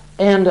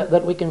 and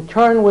that we can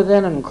turn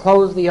within and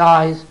close the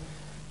eyes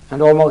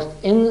and almost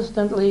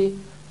instantly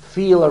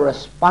feel a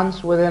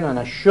response within, an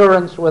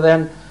assurance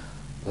within,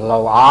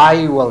 lo,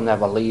 I will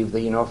never leave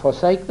thee nor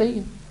forsake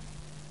thee.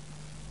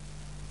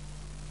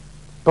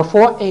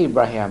 Before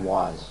Abraham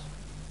was,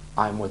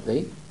 I'm with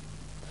thee.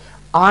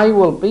 I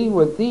will be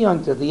with thee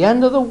unto the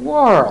end of the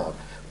world.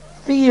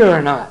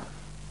 Fear not.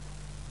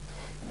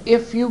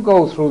 If you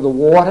go through the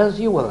waters,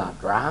 you will not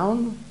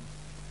drown.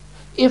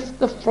 If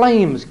the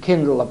flames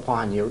kindle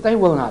upon you, they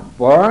will not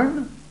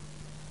burn.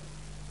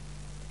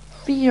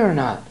 Fear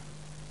not.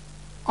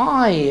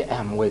 I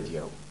am with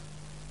you.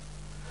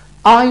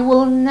 I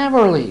will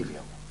never leave you,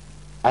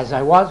 as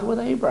I was with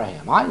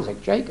Abraham,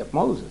 Isaac, Jacob,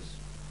 Moses.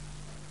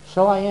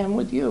 So I am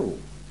with you.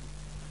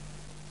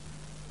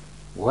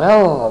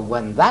 Well,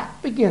 when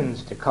that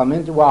begins to come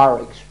into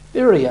our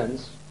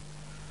experience,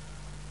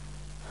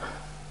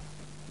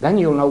 then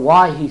you'll know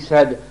why he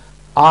said,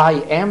 I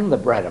am the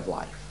bread of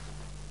life.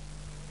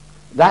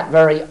 That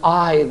very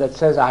I that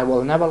says, I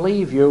will never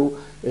leave you,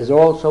 is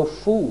also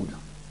food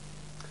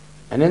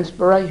and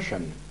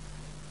inspiration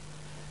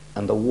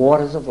and the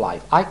waters of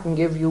life. I can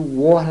give you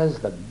waters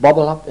that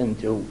bubble up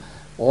into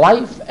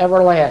life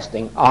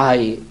everlasting.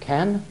 I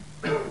can.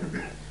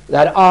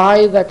 That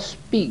I that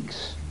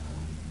speaks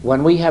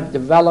when we have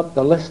developed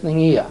the listening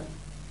ear.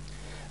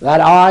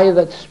 That I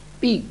that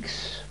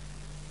speaks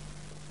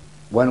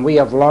when we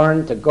have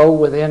learned to go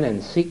within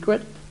in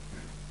secret,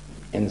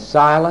 in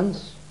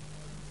silence,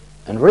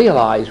 and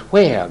realize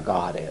where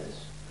God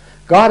is.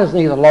 God is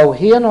neither low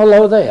here nor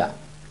low there.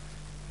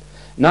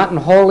 Not in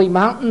holy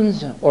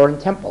mountains or in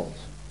temples.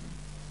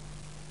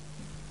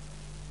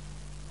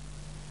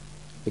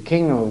 The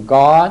kingdom of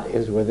God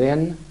is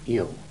within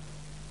you.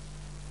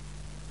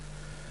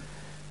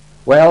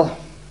 Well,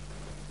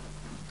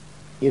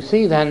 you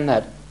see then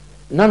that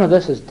none of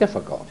this is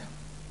difficult.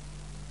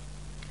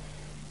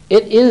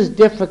 It is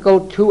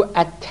difficult to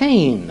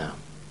attain.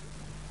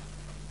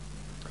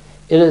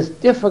 It is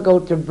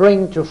difficult to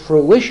bring to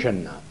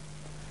fruition.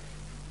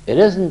 It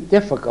isn't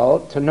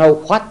difficult to know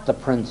what the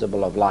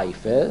principle of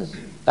life is.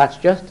 That's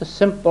just as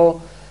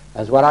simple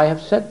as what I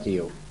have said to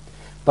you.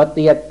 But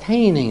the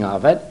attaining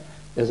of it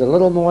is a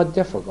little more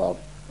difficult,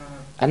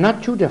 and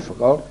not too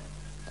difficult,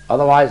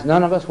 otherwise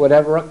none of us would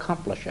ever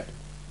accomplish it.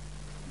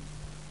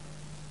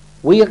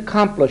 We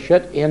accomplish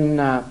it in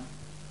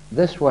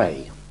this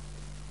way.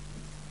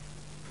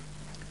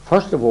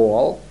 First of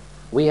all,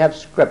 we have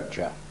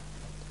Scripture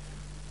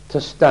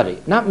to study,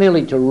 not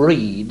merely to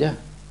read,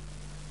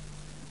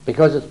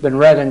 because it's been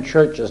read in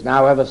churches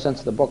now ever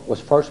since the book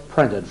was first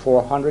printed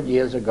 400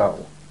 years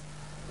ago.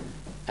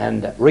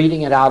 And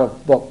reading it out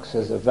of books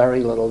is of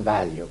very little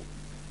value.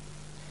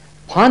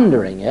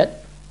 Pondering it,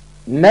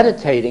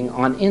 meditating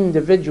on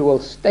individual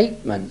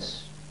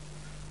statements,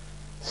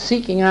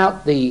 seeking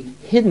out the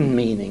hidden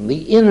meaning,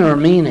 the inner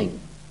meaning.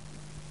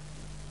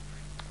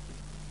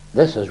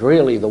 This is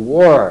really the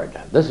Word.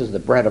 This is the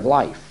bread of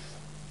life.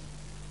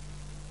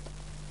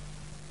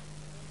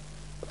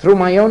 Through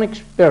my own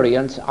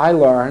experience, I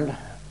learned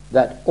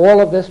that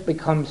all of this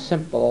becomes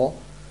simple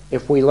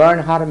if we learn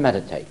how to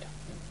meditate.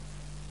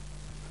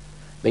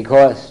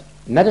 Because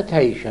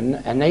meditation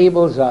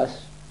enables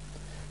us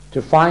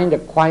to find a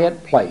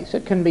quiet place.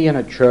 It can be in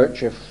a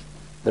church if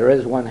there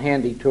is one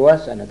handy to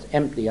us and it's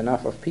empty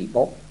enough of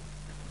people,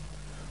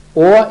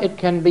 or it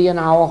can be in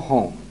our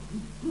home.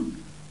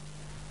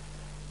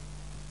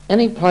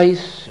 Any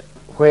place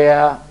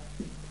where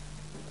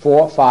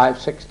 4, 5,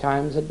 6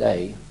 times a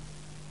day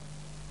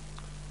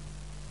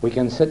we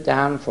can sit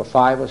down for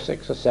 5 or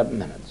 6 or 7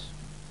 minutes.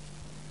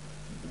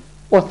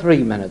 Or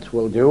 3 minutes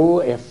will do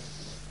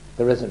if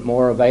there isn't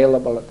more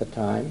available at the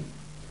time.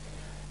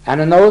 And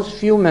in those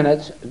few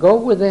minutes, go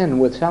within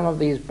with some of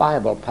these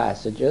Bible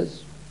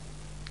passages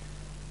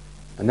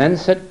and then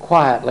sit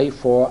quietly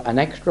for an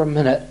extra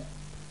minute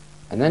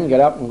and then get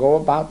up and go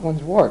about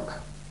one's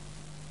work.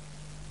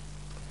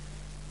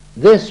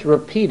 This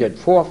repeated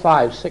 4,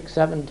 5, 6,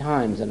 7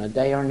 times in a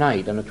day or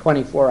night in a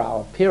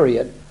 24-hour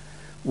period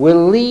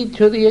will lead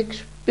to the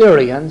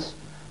experience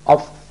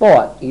of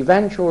thought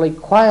eventually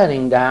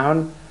quieting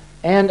down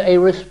and a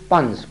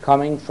response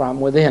coming from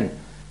within.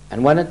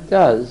 And when it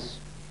does,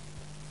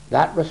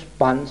 that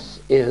response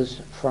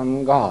is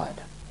from God.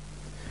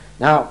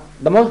 Now,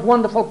 the most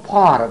wonderful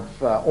part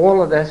of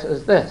all of this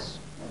is this.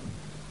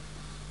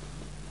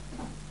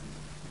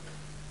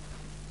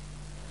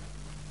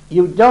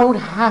 You don't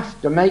have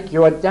to make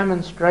your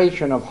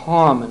demonstration of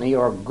harmony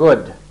or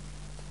good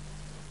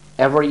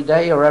every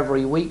day or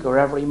every week or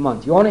every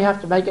month. You only have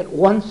to make it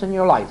once in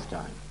your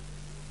lifetime.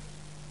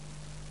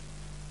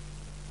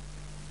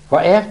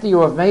 For after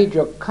you have made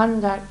your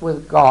contact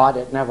with God,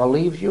 it never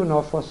leaves you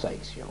nor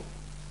forsakes you.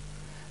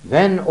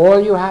 Then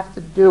all you have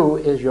to do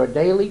is your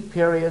daily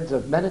periods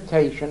of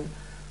meditation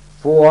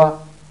for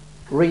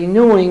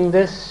renewing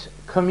this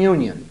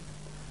communion,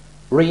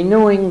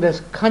 renewing this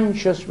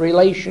conscious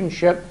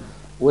relationship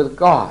with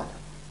God.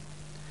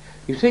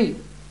 You see,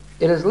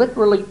 it is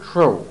literally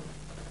true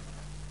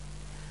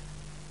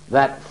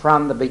that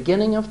from the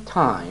beginning of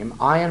time,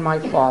 I and my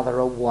Father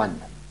are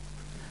one.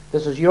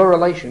 This is your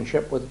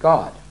relationship with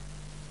God.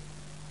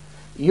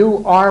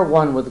 You are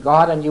one with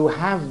God, and you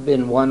have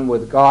been one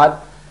with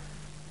God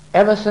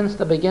ever since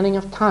the beginning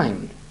of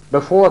time,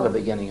 before the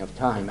beginning of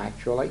time,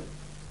 actually,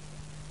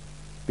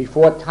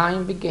 before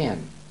time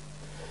began.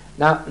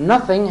 Now,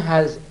 nothing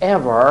has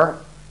ever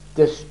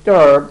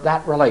disturbed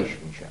that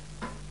relationship.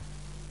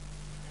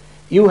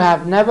 You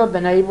have never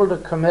been able to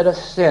commit a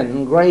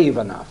sin grave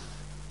enough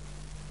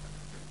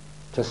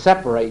to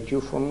separate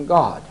you from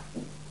God,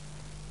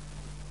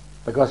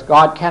 because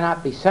God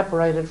cannot be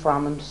separated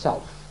from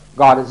himself.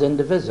 God is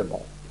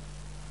indivisible,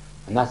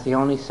 and that's the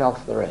only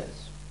self there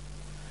is.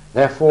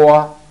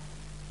 Therefore,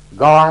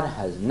 God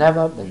has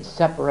never been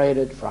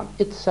separated from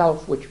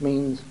itself, which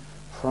means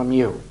from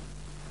you.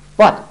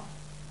 But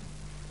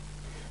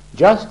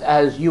just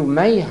as you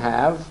may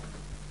have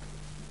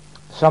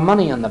some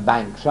money in the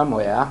bank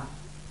somewhere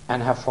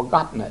and have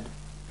forgotten it,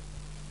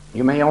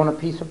 you may own a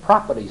piece of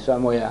property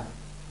somewhere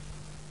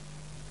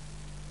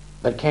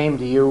that came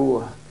to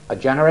you a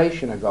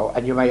generation ago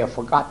and you may have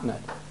forgotten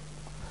it.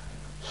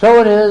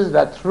 So it is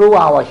that through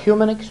our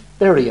human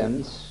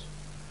experience,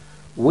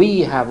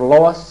 we have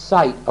lost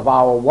sight of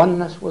our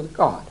oneness with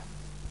God.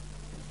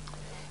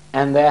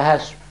 And there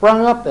has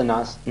sprung up in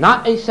us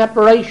not a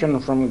separation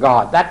from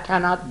God. That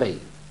cannot be.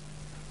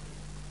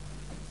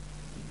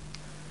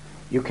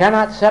 You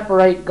cannot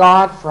separate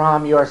God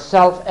from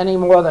yourself any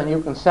more than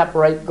you can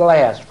separate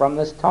glass from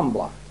this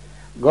tumbler.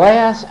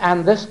 Glass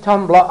and this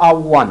tumbler are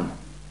one.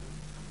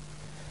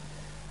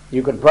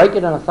 You could break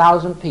it in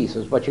 1,000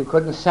 pieces, but you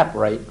couldn't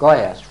separate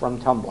glass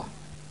from tumbler.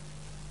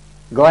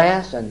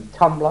 Glass and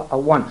tumbler are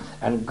one.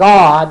 And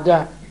God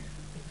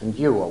and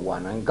you are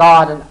one. And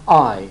God and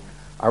I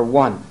are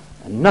one.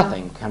 And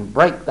nothing can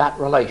break that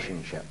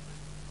relationship.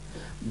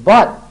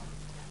 But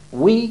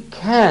we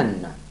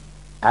can,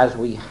 as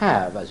we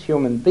have as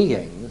human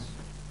beings,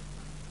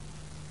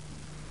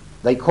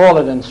 they call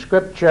it in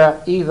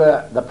Scripture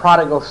either the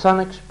prodigal son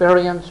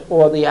experience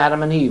or the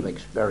Adam and Eve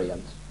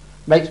experience.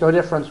 Makes no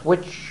difference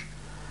which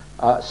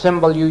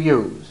symbol you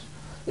use.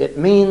 It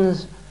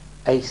means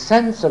a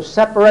sense of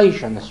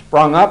separation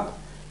sprung up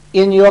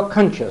in your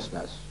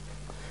consciousness.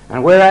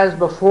 And whereas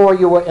before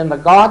you were in the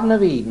Garden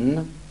of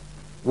Eden,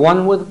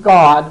 one with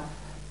God,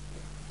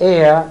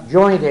 heir,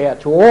 joint heir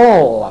to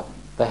all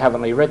the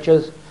heavenly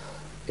riches,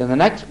 in the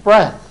next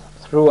breath,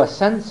 through a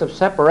sense of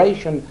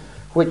separation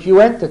which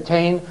you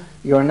entertain,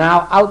 you're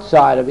now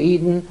outside of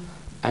Eden,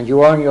 and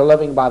you earn your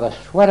living by the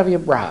sweat of your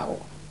brow.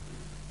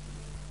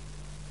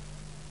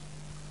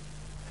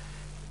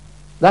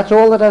 That's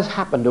all that has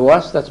happened to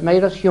us that's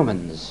made us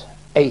humans.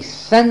 A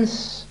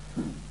sense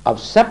of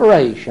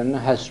separation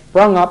has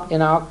sprung up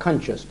in our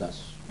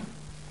consciousness.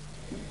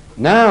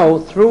 Now,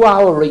 through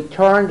our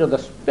return to the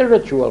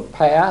spiritual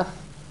path,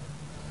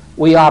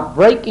 we are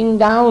breaking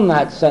down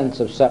that sense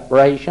of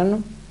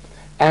separation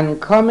and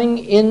coming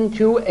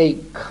into a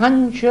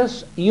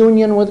conscious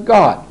union with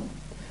God.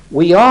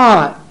 We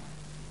are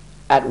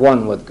at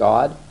one with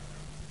God,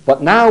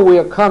 but now we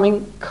are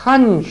coming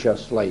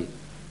consciously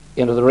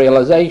into the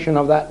realization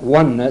of that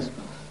oneness,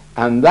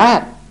 and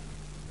that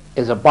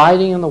is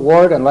abiding in the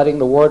Word and letting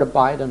the Word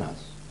abide in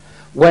us.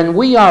 When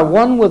we are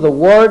one with the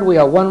Word, we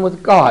are one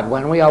with God.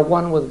 When we are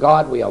one with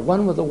God, we are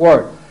one with the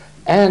Word.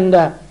 And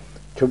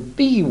to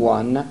be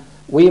one,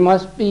 we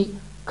must be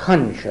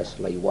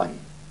consciously one.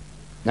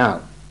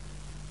 Now,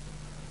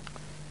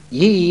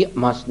 ye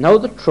must know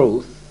the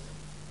truth,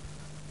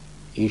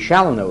 ye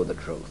shall know the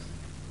truth,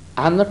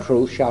 and the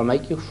truth shall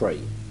make you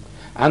free.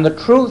 And the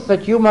truth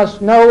that you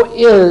must know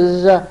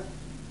is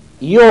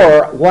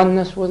your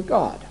oneness with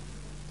God.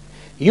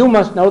 You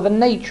must know the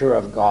nature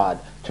of God.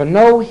 To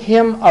know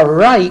Him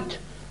aright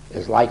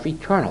is life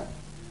eternal.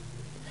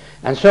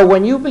 And so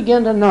when you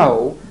begin to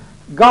know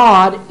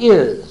God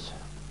is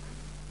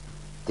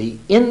the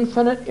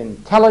infinite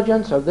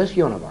intelligence of this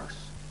universe,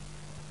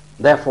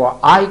 therefore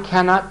I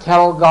cannot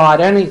tell God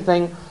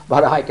anything,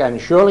 but I can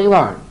surely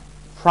learn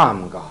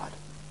from God.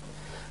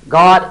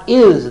 God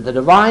is the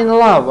divine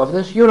love of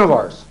this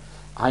universe.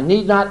 I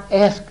need not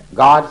ask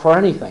God for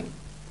anything.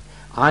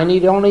 I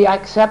need only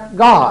accept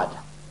God.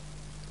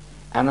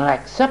 And in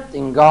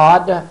accepting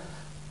God,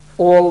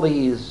 all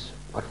these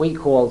what we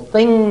call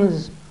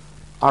things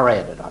are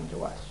added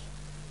unto us.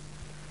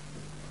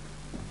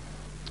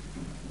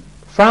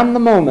 From the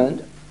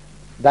moment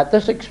that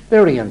this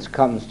experience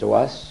comes to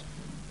us,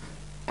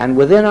 and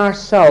within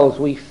ourselves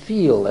we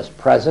feel this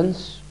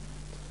presence,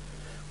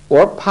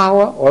 or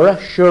power, or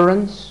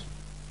assurance,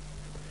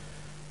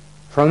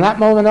 from that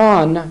moment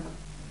on,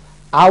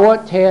 our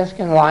task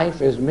in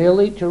life is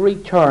merely to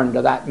return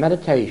to that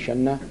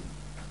meditation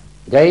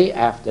day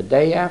after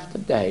day after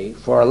day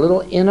for a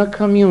little inner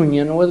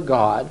communion with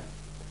God,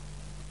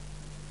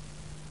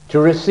 to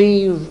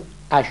receive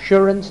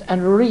assurance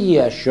and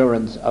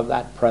reassurance of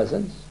that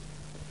presence,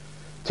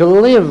 to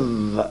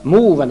live,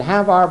 move, and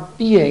have our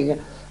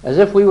being as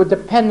if we were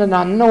dependent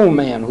on no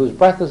man whose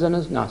breath is in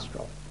his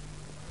nostril,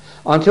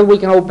 until we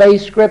can obey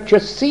Scripture,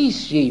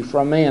 cease ye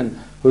from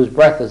man whose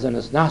breath is in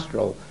his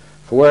nostril,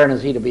 for wherein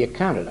is he to be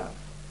accounted of?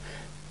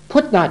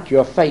 Put not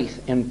your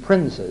faith in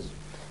princes.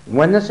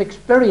 When this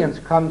experience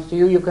comes to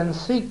you, you can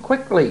see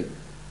quickly,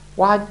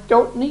 well, I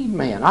don't need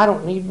man, I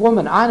don't need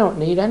woman, I don't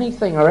need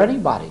anything or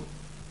anybody.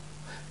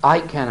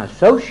 I can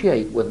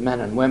associate with men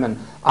and women,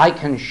 I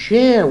can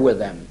share with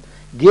them,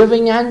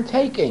 giving and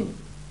taking,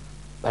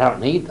 but I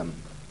don't need them.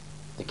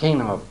 The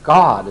kingdom of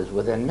God is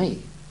within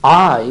me.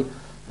 I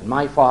and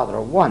my Father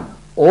are one.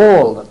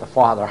 All that the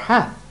Father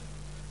hath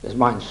is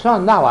mine.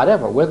 Son, thou art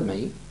ever with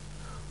me.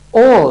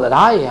 All that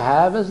I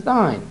have is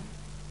thine.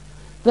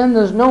 Then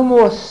there's no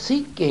more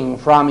seeking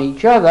from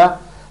each other.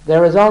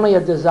 There is only a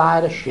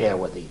desire to share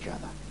with each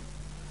other.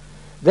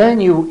 Then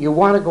you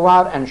want to go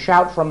out and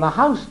shout from the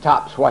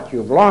housetops what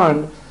you've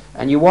learned,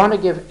 and you want to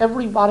give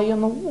everybody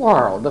in the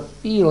world the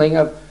feeling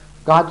of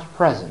God's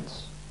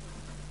presence.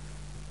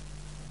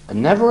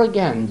 And never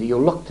again do you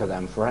look to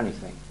them for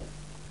anything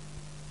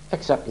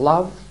except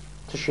love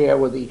to share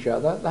with each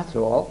other. That's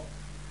all.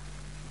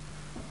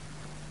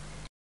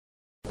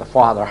 The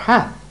Father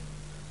hath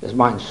is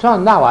mine.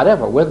 Son, thou art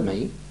ever with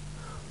me.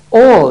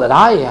 All that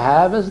I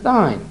have is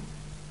thine.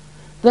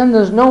 Then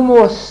there's no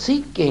more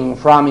seeking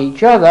from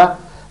each other.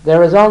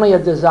 There is only a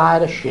desire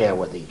to share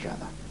with each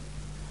other.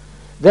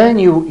 Then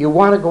you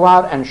want to go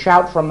out and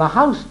shout from the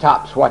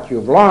housetops what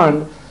you've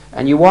learned,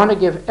 and you want to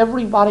give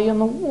everybody in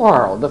the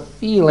world the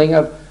feeling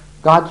of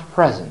God's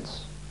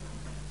presence.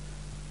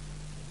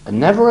 And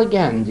never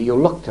again do you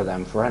look to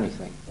them for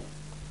anything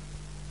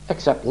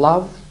except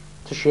love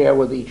to share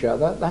with each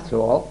other. That's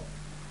all.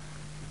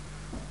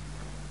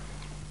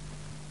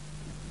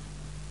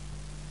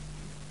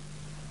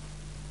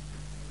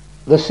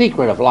 The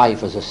secret of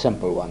life is a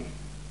simple one.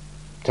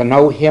 To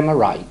know him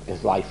aright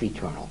is life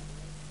eternal.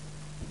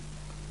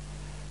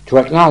 To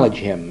acknowledge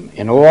him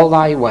in all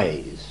thy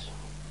ways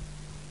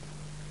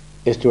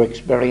is to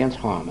experience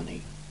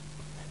harmony.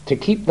 To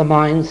keep the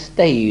mind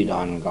stayed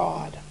on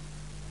God.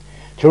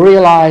 To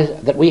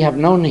realize that we have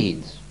no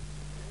needs.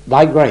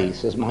 Thy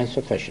grace is my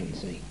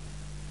sufficiency.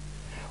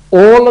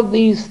 All of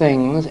these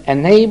things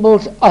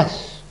enables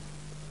us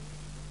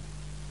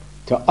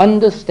to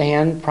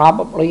understand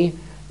probably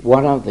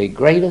one of the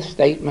greatest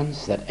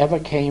statements that ever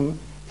came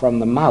from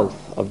the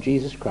mouth of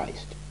Jesus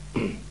Christ.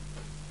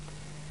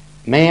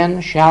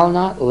 Man shall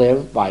not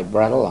live by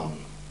bread alone,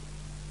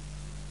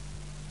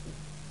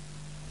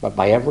 but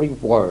by every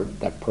word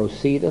that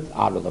proceedeth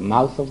out of the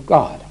mouth of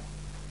God.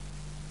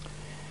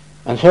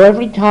 And so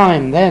every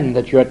time then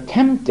that you're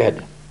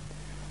tempted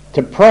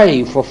to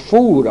pray for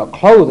food or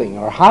clothing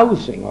or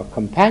housing or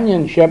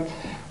companionship,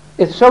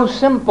 it's so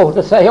simple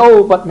to say,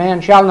 oh, but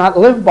man shall not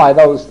live by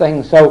those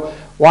things, so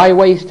why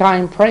waste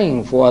time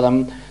praying for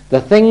them?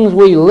 The things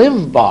we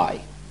live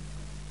by,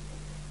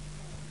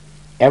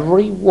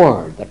 every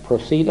word that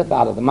proceedeth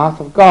out of the mouth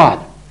of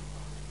God.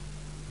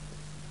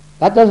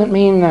 That doesn't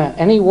mean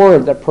any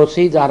word that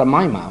proceeds out of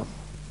my mouth.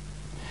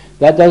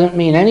 That doesn't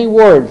mean any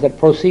words that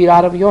proceed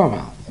out of your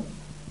mouth.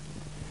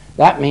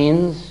 That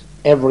means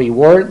every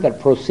word that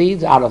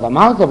proceeds out of the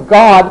mouth of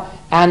God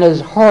and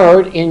is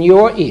heard in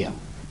your ear.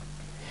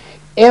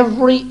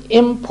 Every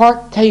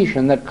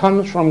impartation that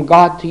comes from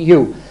God to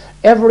you,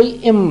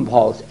 every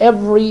impulse,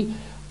 every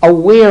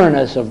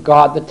awareness of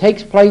God that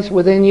takes place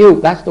within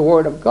you, that's the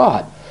Word of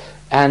God.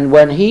 And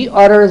when he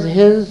utters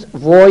his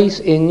voice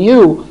in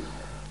you,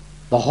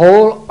 the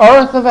whole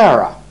earth of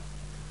error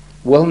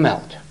will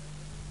melt.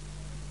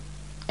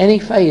 Any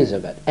phase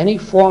of it, any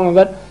form of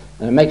it,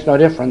 and it makes no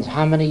difference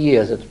how many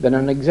years it's been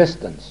in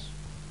existence.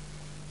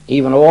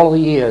 Even all the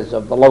years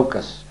of the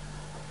locusts,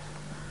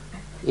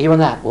 even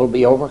that will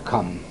be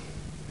overcome.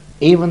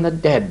 Even the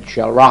dead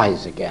shall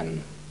rise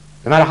again,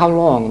 no matter how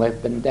long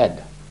they've been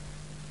dead.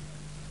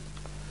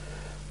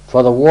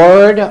 For the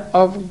Word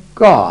of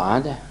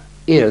God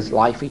is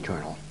life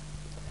eternal.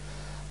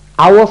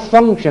 Our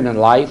function in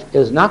life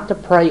is not to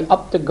pray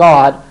up to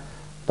God,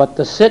 but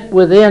to sit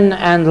within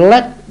and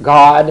let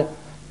God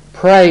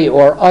pray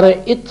or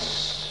utter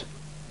its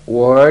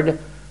word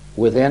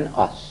within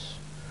us.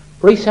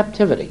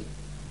 Receptivity.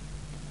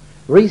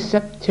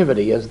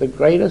 Receptivity is the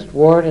greatest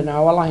word in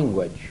our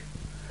language.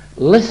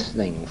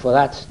 Listening for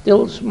that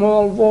still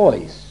small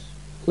voice.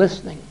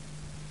 Listening.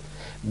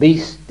 Be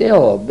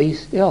still, be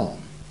still.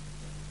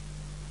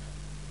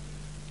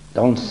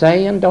 Don't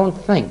say and don't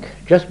think.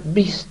 Just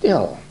be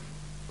still.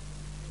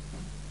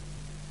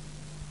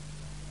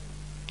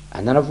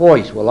 And then a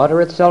voice will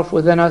utter itself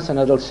within us, and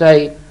it'll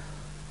say,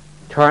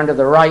 turn to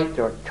the right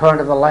or turn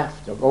to the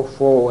left or go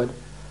forward.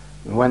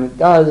 And when it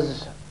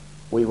does,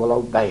 we will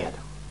obey it.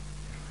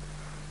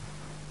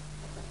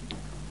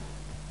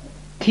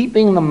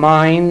 Keeping the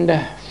mind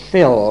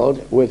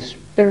filled with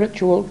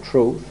spiritual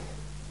truth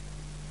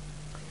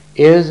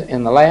is,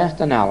 in the last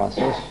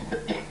analysis,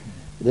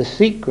 the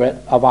secret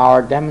of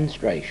our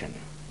demonstration.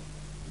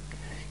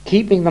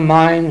 Keeping the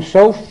mind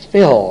so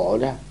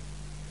filled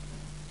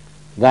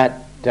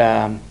that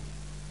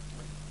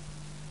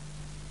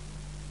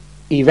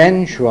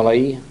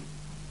eventually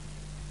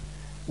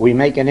we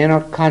make an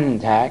inner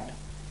contact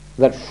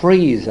that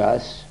frees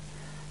us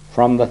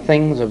from the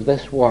things of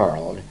this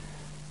world,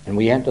 and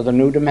we enter the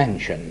new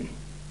dimension.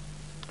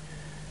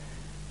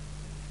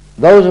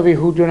 Those of you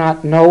who do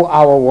not know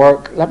our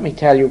work, let me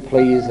tell you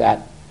please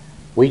that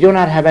we do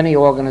not have any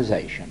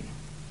organization.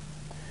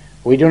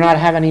 We do not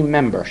have any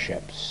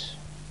memberships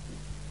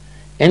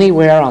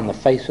anywhere on the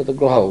face of the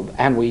globe,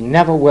 and we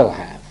never will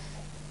have.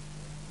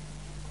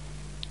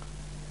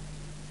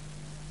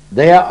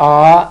 There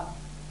are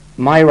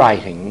my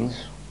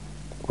writings,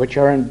 which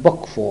are in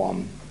book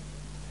form,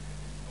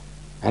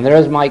 and there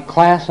is my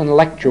class and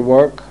lecture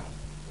work,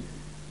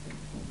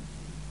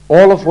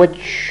 all of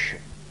which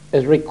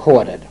is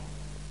recorded.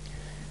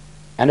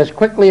 And as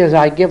quickly as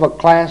I give a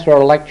class or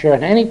a lecture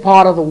in any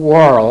part of the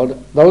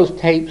world, those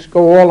tapes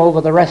go all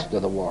over the rest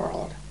of the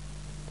world.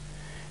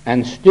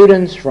 And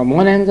students from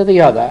one end to the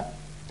other,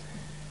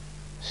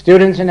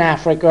 students in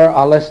Africa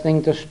are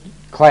listening to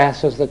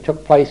classes that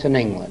took place in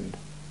England.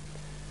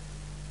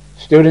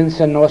 Students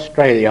in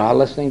Australia are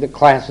listening to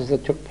classes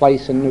that took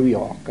place in New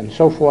York, and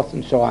so forth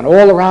and so on.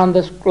 All around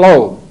this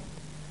globe,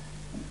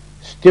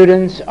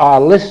 students are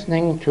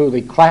listening to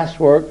the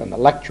classwork and the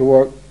lecture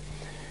work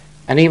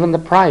and even the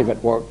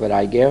private work that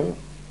I give.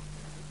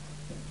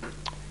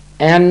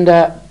 And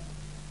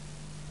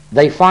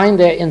they find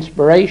their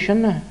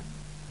inspiration,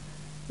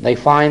 they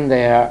find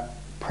their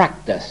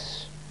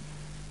practice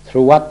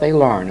through what they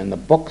learn in the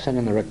books and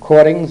in the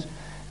recordings.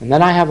 And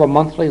then I have a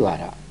monthly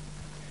letter.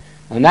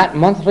 And that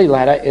monthly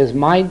letter is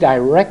my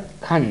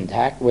direct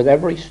contact with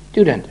every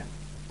student.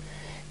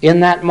 In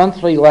that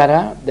monthly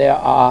letter, there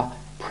are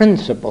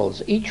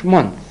principles each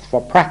month for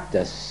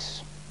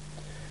practice,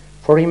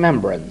 for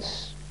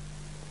remembrance.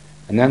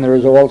 And then there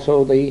is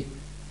also the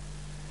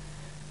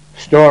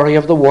story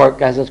of the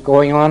work as it's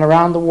going on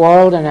around the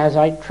world and as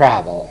I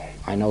travel.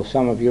 I know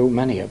some of you,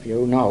 many of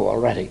you know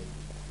already,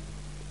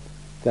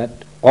 that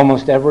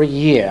almost every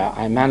year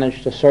I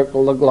manage to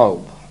circle the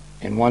globe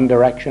in one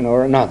direction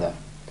or another.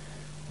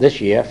 This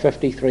year,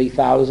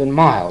 53,000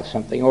 miles,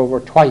 something over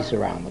twice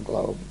around the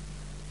globe.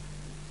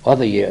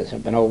 Other years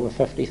have been over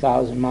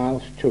 50,000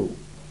 miles too.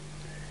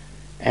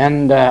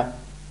 And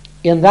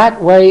in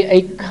that way,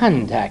 a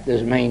contact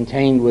is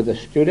maintained with the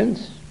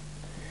students,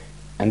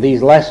 and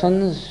these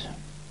lessons,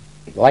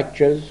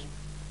 lectures,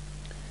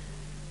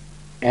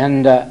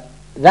 and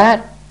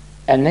that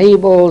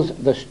enables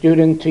the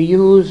student to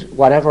use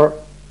whatever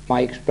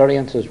my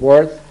experience is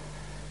worth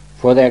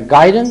for their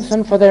guidance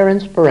and for their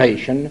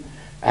inspiration,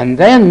 and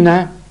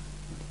then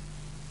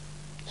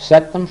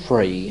set them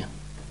free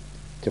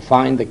to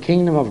find the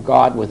kingdom of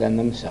God within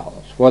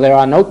themselves. For there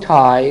are no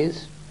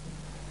ties,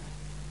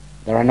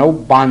 there are no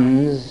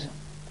bonds,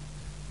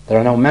 there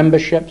are no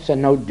memberships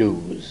and no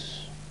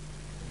dues.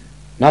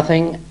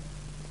 Nothing.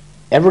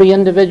 Every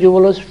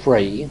individual is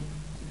free.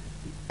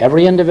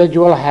 Every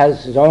individual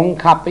has his own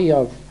copy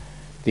of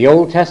the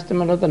Old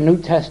Testament or the New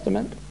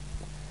Testament.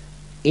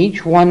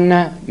 Each one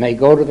may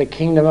go to the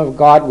kingdom of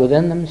God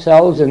within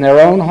themselves in their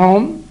own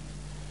home,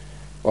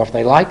 or if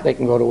they like, they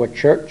can go to a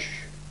church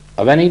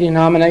of any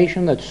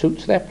denomination that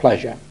suits their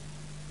pleasure,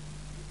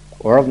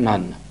 or of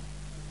none.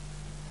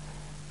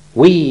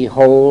 We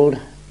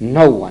hold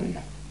no one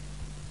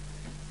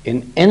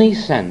in any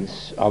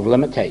sense of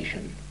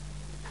limitation.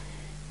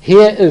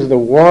 Here is the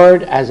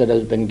word as it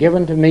has been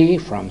given to me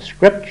from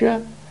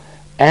Scripture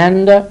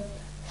and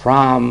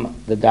from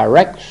the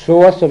direct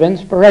source of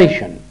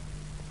inspiration,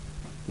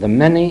 the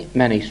many,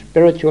 many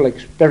spiritual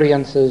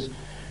experiences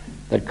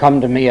that come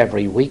to me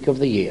every week of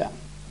the year.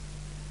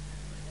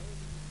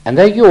 And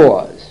they're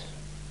yours.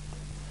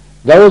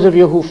 Those of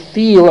you who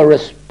feel a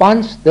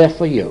response, they're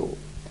for you.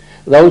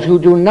 Those who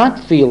do not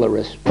feel a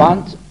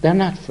response, they're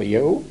not for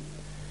you.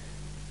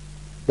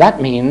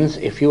 That means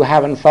if you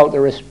haven't felt a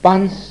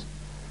response,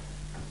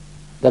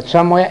 that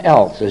somewhere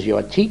else is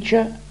your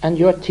teacher and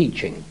your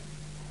teaching.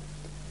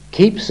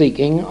 Keep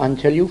seeking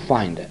until you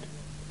find it.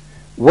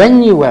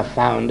 When you have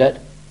found it,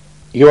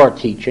 your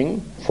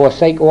teaching,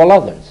 forsake all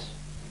others,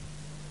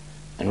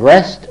 and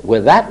rest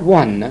with that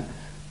one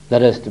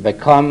that is to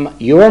become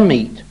your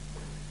meat,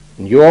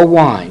 your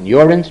wine,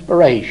 your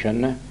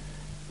inspiration,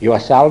 your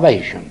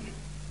salvation.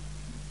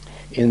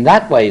 In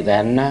that way,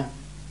 then,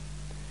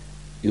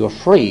 you're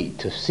free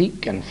to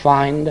seek and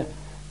find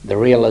the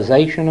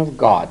realization of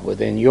God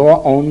within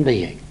your own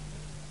being.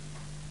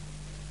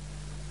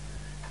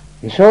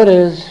 And so it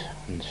is,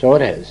 and so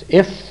it is.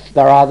 If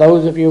there are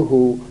those of you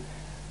who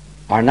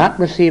are not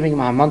receiving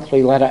my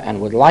monthly letter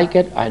and would like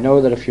it, I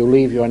know that if you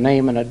leave your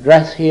name and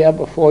address here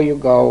before you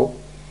go,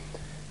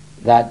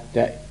 that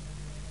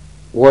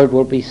word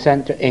will be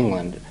sent to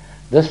England.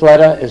 This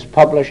letter is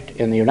published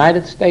in the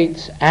United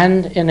States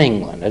and in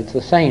England. It's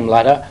the same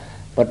letter,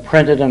 but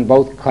printed in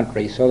both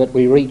countries, so that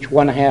we reach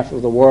one half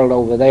of the world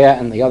over there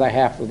and the other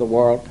half of the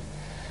world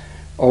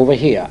over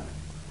here.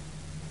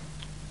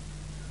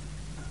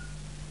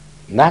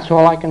 And that's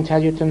all I can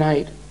tell you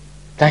tonight.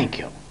 Thank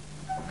you.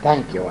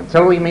 Thank you.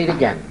 Until we meet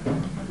again.